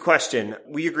 It's a good question.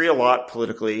 We agree a lot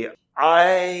politically.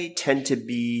 I tend to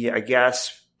be, I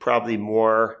guess, probably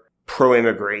more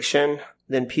pro-immigration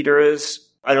than Peter is.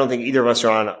 I don't think either of us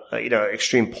are on,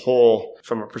 extreme pole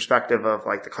from a perspective of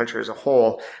like the country as a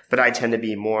whole, but I tend to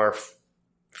be more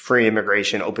free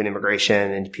immigration, open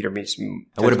immigration, and Peter means. And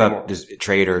what about just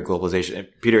trade or globalization?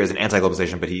 Peter is an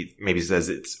anti-globalization, but he maybe says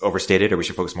it's overstated, or we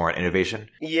should focus more on innovation.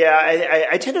 Yeah,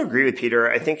 I tend to agree with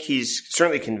Peter. I think he's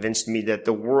certainly convinced me that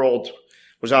the world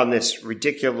was on this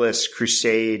ridiculous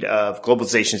crusade of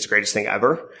globalization is the greatest thing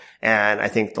ever. And I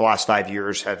think the last 5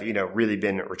 years have, really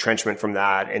been a retrenchment from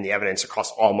that. And the evidence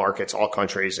across all markets, all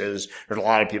countries is there's a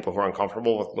lot of people who are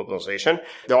uncomfortable with globalization.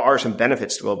 There are some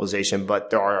benefits to globalization, but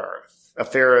there are a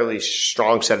fairly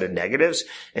strong set of negatives.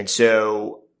 And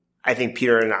so I think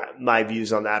Peter and my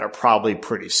views on that are probably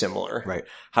pretty similar. Right.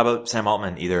 How about Sam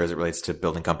Altman, either as it relates to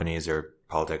building companies or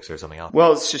politics or something else?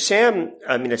 Well, so Sam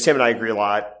and I agree a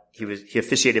lot. He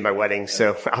officiated my wedding,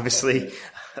 so obviously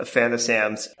a fan of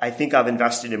Sam's. I think I've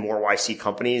invested in more YC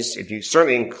companies. If you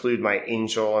certainly include my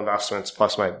angel investments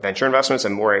plus my venture investments,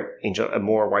 and more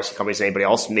YC companies than anybody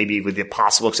else, maybe with the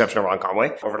possible exception of Ron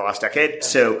Conway over the last decade.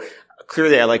 So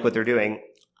clearly I like what they're doing.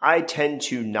 I tend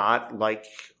to not like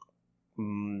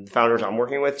founders I'm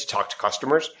working with to talk to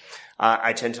customers.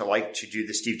 I tend to like to do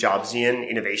the Steve Jobsian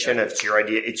innovation. If it's your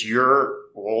idea, it's your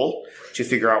role to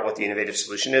figure out what the innovative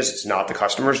solution is. It's not the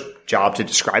customer's job to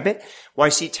describe it.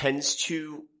 YC tends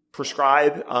to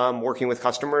prescribe working with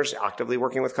customers, actively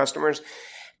working with customers.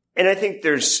 And I think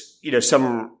there's,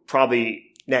 some probably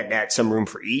net some room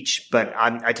for each, but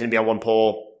I tend to be on one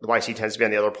pole. The YC tends to be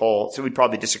on the other pole. So we'd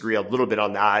probably disagree a little bit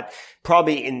on that.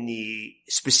 Probably in the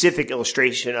specific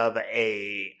illustration of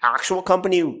a actual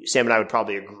company, Sam and I would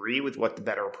probably agree with what the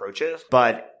better approach is.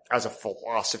 But as a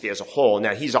philosophy as a whole,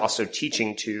 now he's also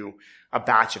teaching to a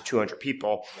batch of 200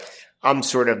 people. I'm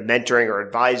sort of mentoring or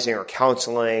advising or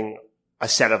counseling a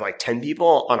set of like 10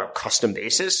 people on a custom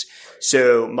basis.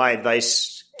 So my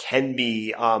advice can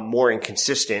be more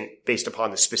inconsistent based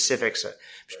upon the specific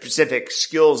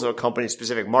skills of a company,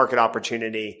 specific market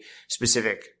opportunity,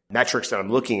 specific metrics that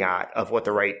I'm looking at of what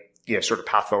the right, sort of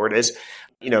path forward is.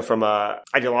 From a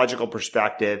ideological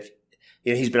perspective,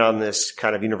 he's been on this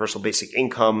kind of universal basic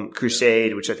income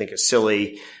crusade, which I think is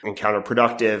silly and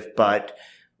counterproductive. But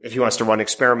if he wants to run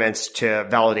experiments to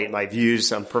validate my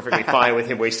views, I'm perfectly fine with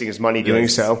him wasting his money doing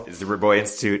so. It's the Raboy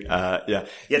Institute. Yeah.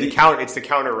 It's the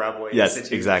counter Raboy Yes,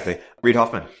 Institute. Exactly. Reid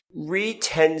Hoffman. Reid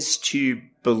tends to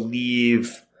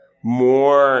believe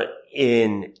more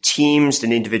in teams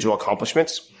than individual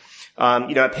accomplishments.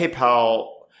 At PayPal,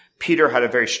 Peter had a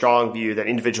very strong view that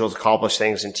individuals accomplish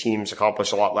things and teams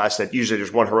accomplish a lot less, that usually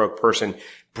there's one heroic person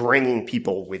bringing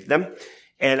people with them.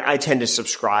 And I tend to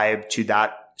subscribe to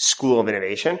that school of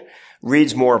innovation.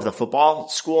 Reid's more of the football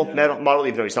school model,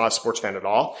 even though he's not a sports fan at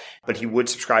all. But he would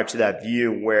subscribe to that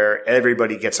view where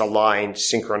everybody gets aligned,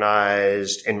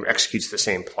 synchronized, and executes the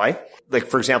same play. Like,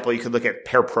 for example, you could look at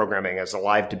pair programming as a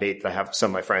live debate that I have with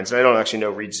some of my friends. And I don't actually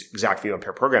know Reid's exact view on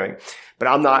pair programming, but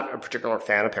I'm not a particular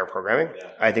fan of pair programming.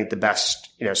 I think the best,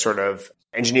 sort of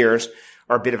engineers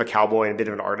are a bit of a cowboy and a bit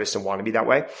of an artist and want to be that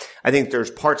way. I think there's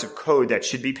parts of code that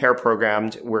should be pair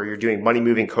programmed where you're doing money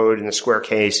moving code in the Square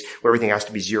case where everything has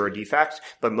to be zero defect,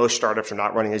 but most startups are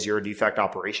not running a zero defect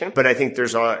operation. But I think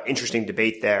there's an interesting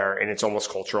debate there and it's almost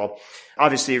cultural.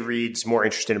 Obviously, Reid's more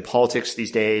interested in politics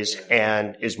these days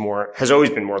and has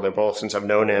always been more liberal since I've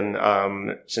known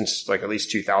him, since like at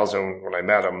least 2000 when I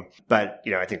met him. But,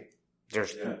 I think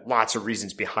there's lots of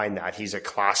reasons behind that. He's a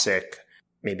classic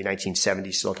maybe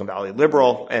 1970s Silicon Valley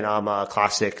liberal, and I'm a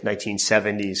classic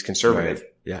 1970s conservative. Right.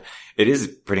 Yeah. It is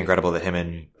pretty incredible that him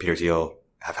and Peter Thiel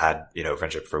have had,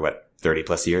 friendship for 30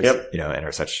 plus years, Yep. And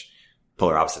are such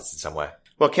polar opposites in some way.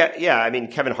 Well,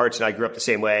 Kevin Hartz and I grew up the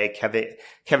same way. Kevin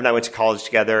and I went to college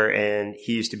together, and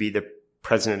he used to be the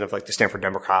president of the Stanford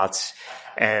Democrats,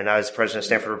 and I was president of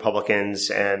Stanford Republicans,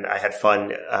 and I had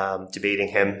fun debating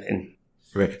him. And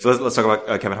right. So let's talk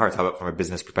about Kevin Hartz. How about from a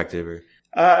business perspective?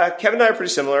 Kevin and I are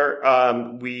pretty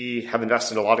similar. We have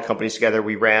invested in a lot of companies together.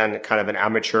 We ran kind of an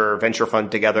amateur venture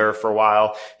fund together for a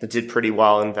while that did pretty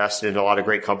well, invested in a lot of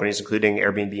great companies, including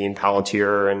Airbnb and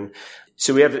Palantir. And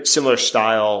so we have a similar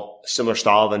style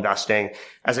of investing.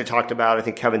 As I talked about, I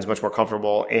think Kevin's much more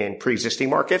comfortable in pre-existing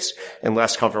markets and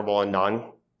less comfortable in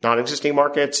non-existing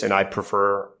markets. And I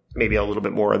prefer maybe a little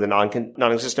bit more of the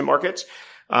non-existent markets.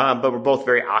 But we're both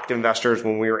very active investors.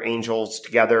 When we were angels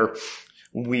together,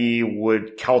 we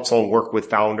would counsel and work with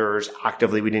founders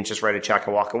actively. We didn't just write a check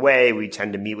and walk away. We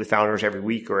tend to meet with founders every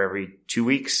week or every 2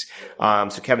 weeks. So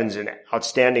Kevin's an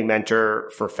outstanding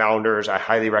mentor for founders. I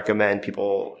highly recommend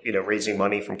people, raising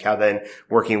money from Kevin,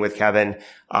 working with Kevin.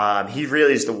 He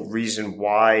really is the reason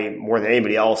why, more than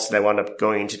anybody else, that I wound up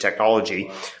going into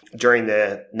technology. During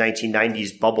the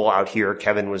 1990s bubble out here,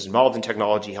 Kevin was involved in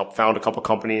technology, helped found a couple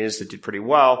companies that did pretty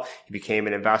well. He became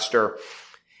an investor.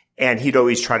 And he'd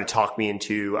always try to talk me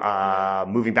into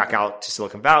moving back out to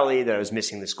Silicon Valley, that I was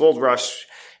missing this gold rush,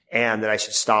 and that I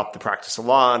should stop the practice of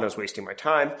law, and I was wasting my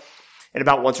time. And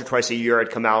about once or twice a year, I'd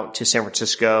come out to San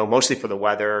Francisco, mostly for the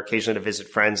weather, occasionally to visit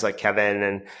friends like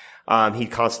Kevin, and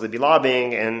he'd constantly be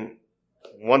lobbying. And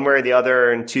one way or the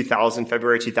other, in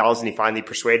February 2000, he finally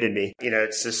persuaded me.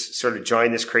 It's just sort of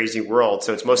join this crazy world.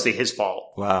 So it's mostly his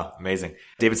fault. Wow. Amazing.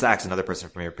 David Sachs, another person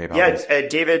from your PayPal. Yeah,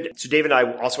 David. So David and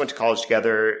I also went to college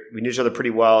together. We knew each other pretty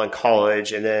well in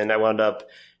college. And then I wound up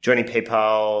joining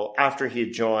PayPal after he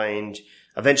had joined,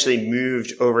 eventually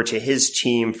moved over to his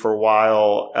team for a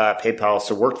while, PayPal.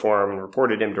 So worked for him and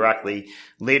reported him directly.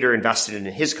 Later invested in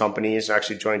his companies and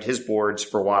actually joined his boards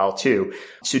for a while too.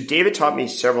 So David taught me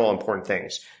several important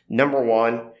things. Number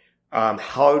one,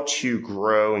 how to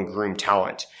grow and groom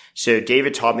talent. So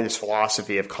David taught me this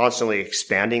philosophy of constantly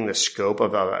expanding the scope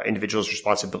of an individual's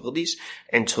responsibilities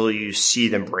until you see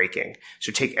them breaking.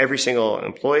 So take every single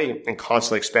employee and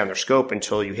constantly expand their scope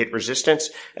until you hit resistance,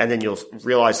 and then you'll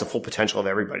realize the full potential of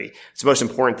everybody. It's the most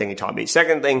important thing he taught me.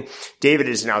 Second thing, David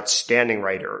is an outstanding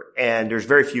writer, and there's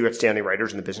very few outstanding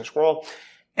writers in the business world.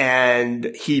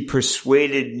 And he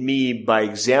persuaded me by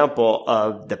example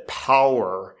of the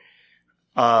power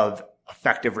of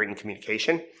effective written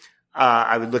communication.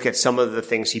 I would look at some of the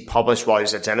things he published while he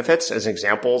was at Zenefits as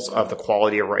examples of the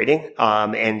quality of writing.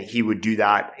 And he would do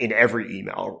that in every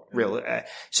email, really.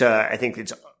 So I think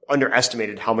it's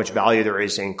underestimated how much value there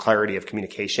is in clarity of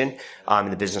communication,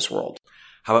 in the business world.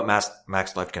 How about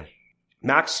Max Levchin?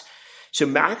 Max. So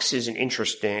Max is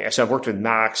so I've worked with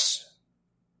Max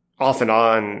off and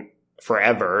on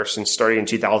forever, since starting in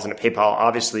 2000 at PayPal,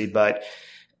 obviously, but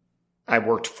I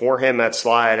worked for him at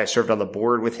Slide. I served on the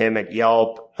board with him at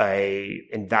Yelp. I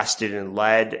invested and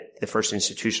led the first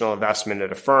institutional investment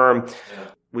at a firm. Yeah.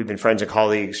 We've been friends and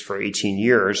colleagues for 18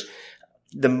 years.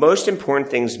 The most important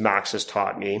things Max has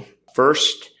taught me,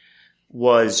 first,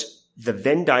 was the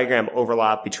Venn diagram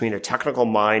overlap between a technical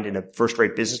mind and a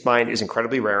first-rate business mind is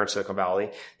incredibly rare in Silicon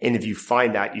Valley. And if you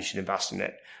find that, you should invest in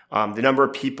it. The number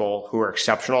of people who are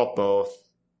exceptional at both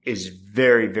is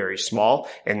very, very small,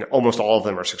 and almost all of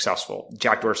them are successful.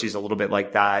 Jack Dorsey's a little bit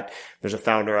like that. There's a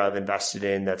founder I've invested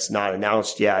in that's not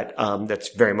announced yet, that's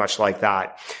very much like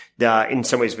that. In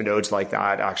some ways, Vinod's like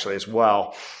that actually as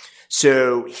well.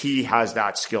 So he has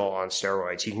that skill on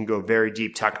steroids. He can go very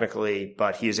deep technically,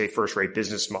 but he is a first-rate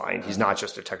business mind. He's not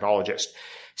just a technologist.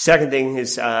 Second thing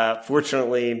is,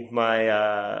 fortunately,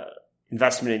 my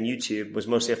investment in YouTube was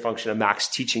mostly a function of Max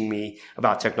teaching me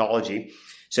about technology.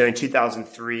 So in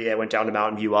 2003, I went down to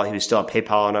Mountain View while he was still at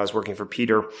PayPal, and I was working for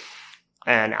Peter,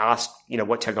 and asked,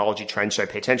 what technology trends should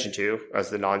I pay attention to as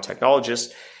the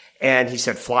non-technologist? And he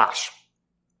said Flash.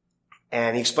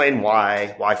 And he explained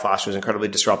why Flash was incredibly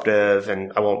disruptive.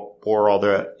 And I won't bore all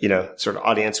the, sort of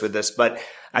audience with this, but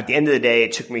at the end of the day,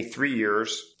 it took me 3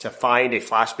 years to find a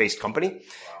Flash-based company.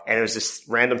 And it was this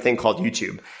random thing called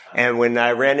YouTube. And when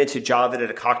I ran into Javed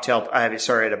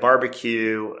at a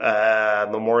barbecue,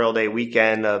 Memorial Day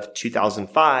weekend of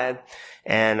 2005,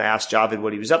 and I asked Javed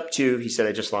what he was up to, he said,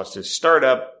 I just launched a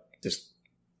startup,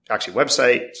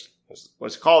 website.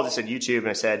 What's it called? He said YouTube. And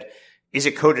I said, is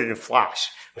it coded in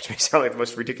Flash? which may sound like the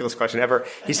most ridiculous question ever.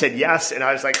 He said yes. And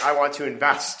I was like, I want to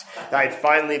invest. I'd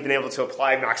finally been able to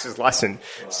apply Max's lesson.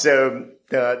 So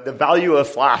the value of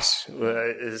Flash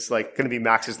is like going to be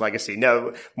Max's legacy.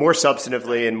 No, more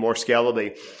substantively and more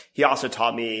scalably. He also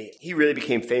taught me, he really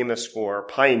became famous for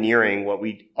pioneering what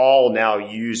we all now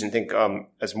use and think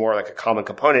as more like a common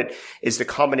component is the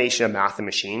combination of math and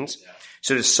machines.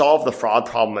 So to solve the fraud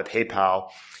problem at PayPal,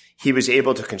 he was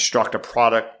able to construct a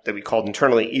product that we called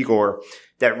internally Igor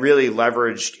that really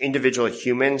leveraged individual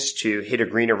humans to hit a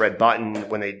green or red button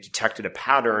when they detected a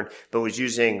pattern, but was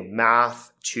using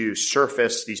math to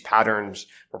surface these patterns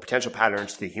or potential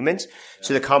patterns to the humans.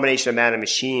 So the combination of man and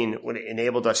machine would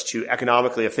enabled us to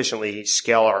economically efficiently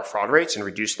scale our fraud rates and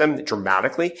reduce them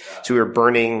dramatically. So we were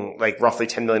burning like roughly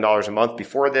 $10 million a month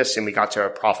before this, and we got to a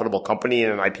profitable company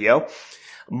in an IPO,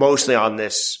 mostly on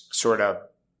this sort of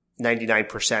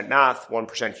 99% math,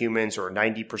 1% humans, or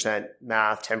 90%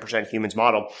 math, 10% humans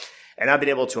model. And I've been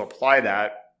able to apply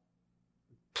that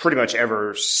pretty much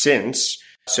ever since.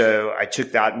 So I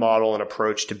took that model and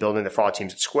approach to building the fraud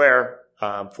teams at Square.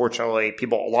 Fortunately,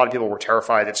 a lot of people were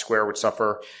terrified that Square would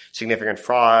suffer significant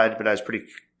fraud, but I was pretty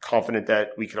confident that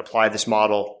we could apply this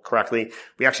model correctly.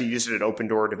 We actually used it at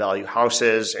Opendoor to value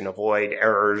houses and avoid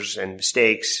errors and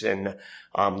mistakes and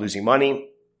losing money.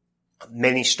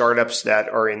 Many startups that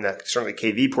are in the certainly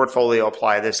KV portfolio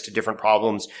apply this to different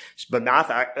problems, but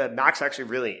Max actually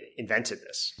really invented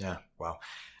this. Yeah. Wow.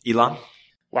 Elon?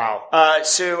 Wow.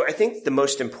 So I think the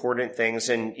most important things,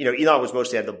 and Elon was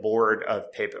mostly at the board of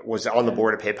PayPal, was on the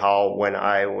board of PayPal when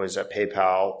I was at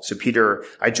PayPal. So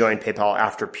I joined PayPal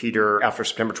after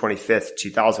September 25th,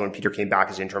 2000, when Peter came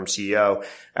back as interim CEO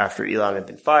after Elon had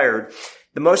been fired.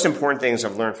 The most important things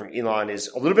I've learned from Elon is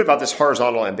a little bit about this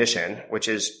horizontal ambition, which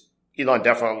is Elon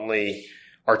definitely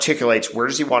articulates where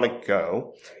does he want to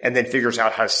go and then figures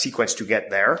out how to sequence to get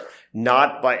there,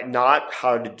 not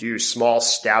how to do small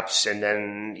steps and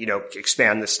then,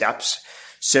 expand the steps.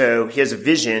 So he has a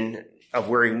vision of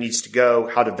where he needs to go,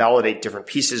 how to validate different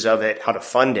pieces of it, how to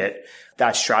fund it.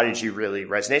 That strategy really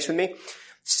resonates with me.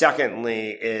 Secondly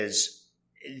is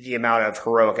the amount of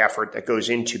heroic effort that goes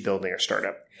into building a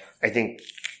startup. I think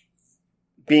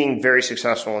being very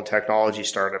successful in technology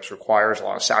startups requires a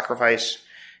lot of sacrifice.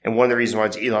 And one of the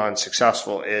reasons why Elon's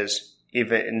successful is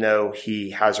even though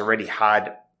he has already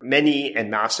had many and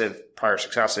massive prior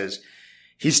successes,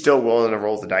 he's still willing to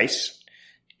roll the dice.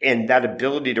 And that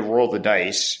ability to roll the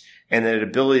dice and that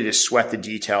ability to sweat the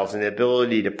details and the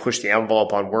ability to push the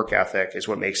envelope on work ethic is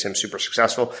what makes him super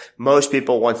successful. Most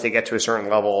people, once they get to a certain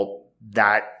level,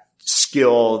 that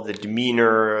skill, the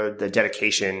demeanor, the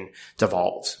dedication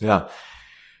devolves. Yeah.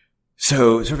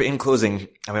 So sort of in closing,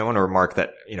 I want to remark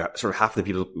that, sort of half of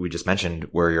the people we just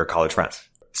mentioned were your college friends.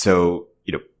 So,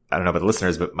 I don't know about the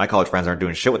listeners, but my college friends aren't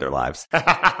doing shit with their lives.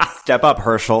 Step up,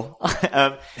 Herschel.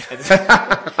 So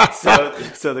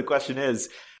the question is,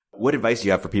 what advice do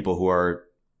you have for people who are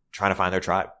trying to find their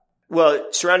tribe? Well,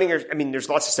 there's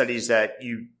lots of studies that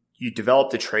you develop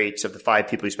the traits of the 5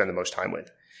 people you spend the most time with.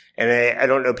 And I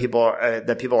don't know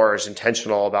that people are as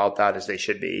intentional about that as they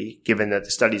should be, given that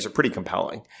the studies are pretty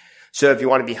compelling. So if you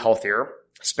want to be healthier,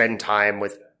 spend time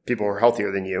with people who are healthier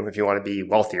than you. If you want to be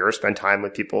wealthier, spend time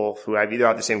with people who either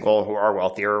have the same goal, who are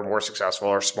wealthier, more successful,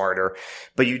 or smarter.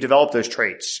 But you develop those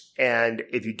traits. And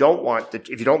if you don't like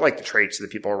the traits of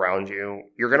the people around you,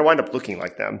 you're going to wind up looking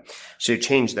like them. So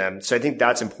change them. So I think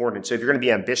that's important. So if you're going to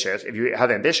be ambitious, if you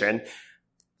have ambition,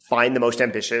 find the most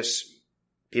ambitious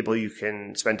people you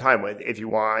can spend time with. If you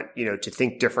want, to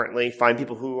think differently, find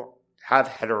people who have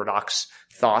heterodox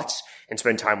thoughts and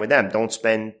spend time with them. Don't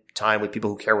spend time with people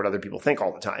who care what other people think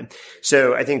all the time.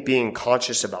 So I think being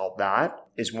conscious about that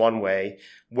is one way.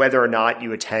 Whether or not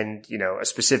you attend, a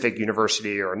specific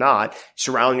university or not,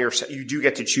 you do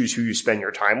get to choose who you spend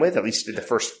your time with, at least the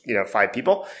first, 5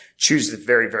 people. Choose it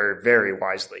very, very, very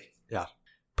wisely. Yeah.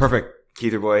 Perfect.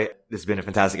 Keith Rabois, this has been a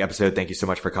fantastic episode. Thank you so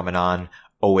much for coming on.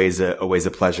 Always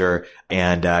a pleasure.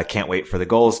 And, can't wait for the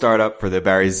Goals startup, for the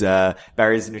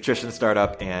Barry's Nutrition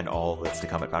startup, and all that's to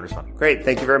come at Founders Fund. Great.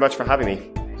 Thank you very much for having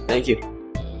me. Thank you.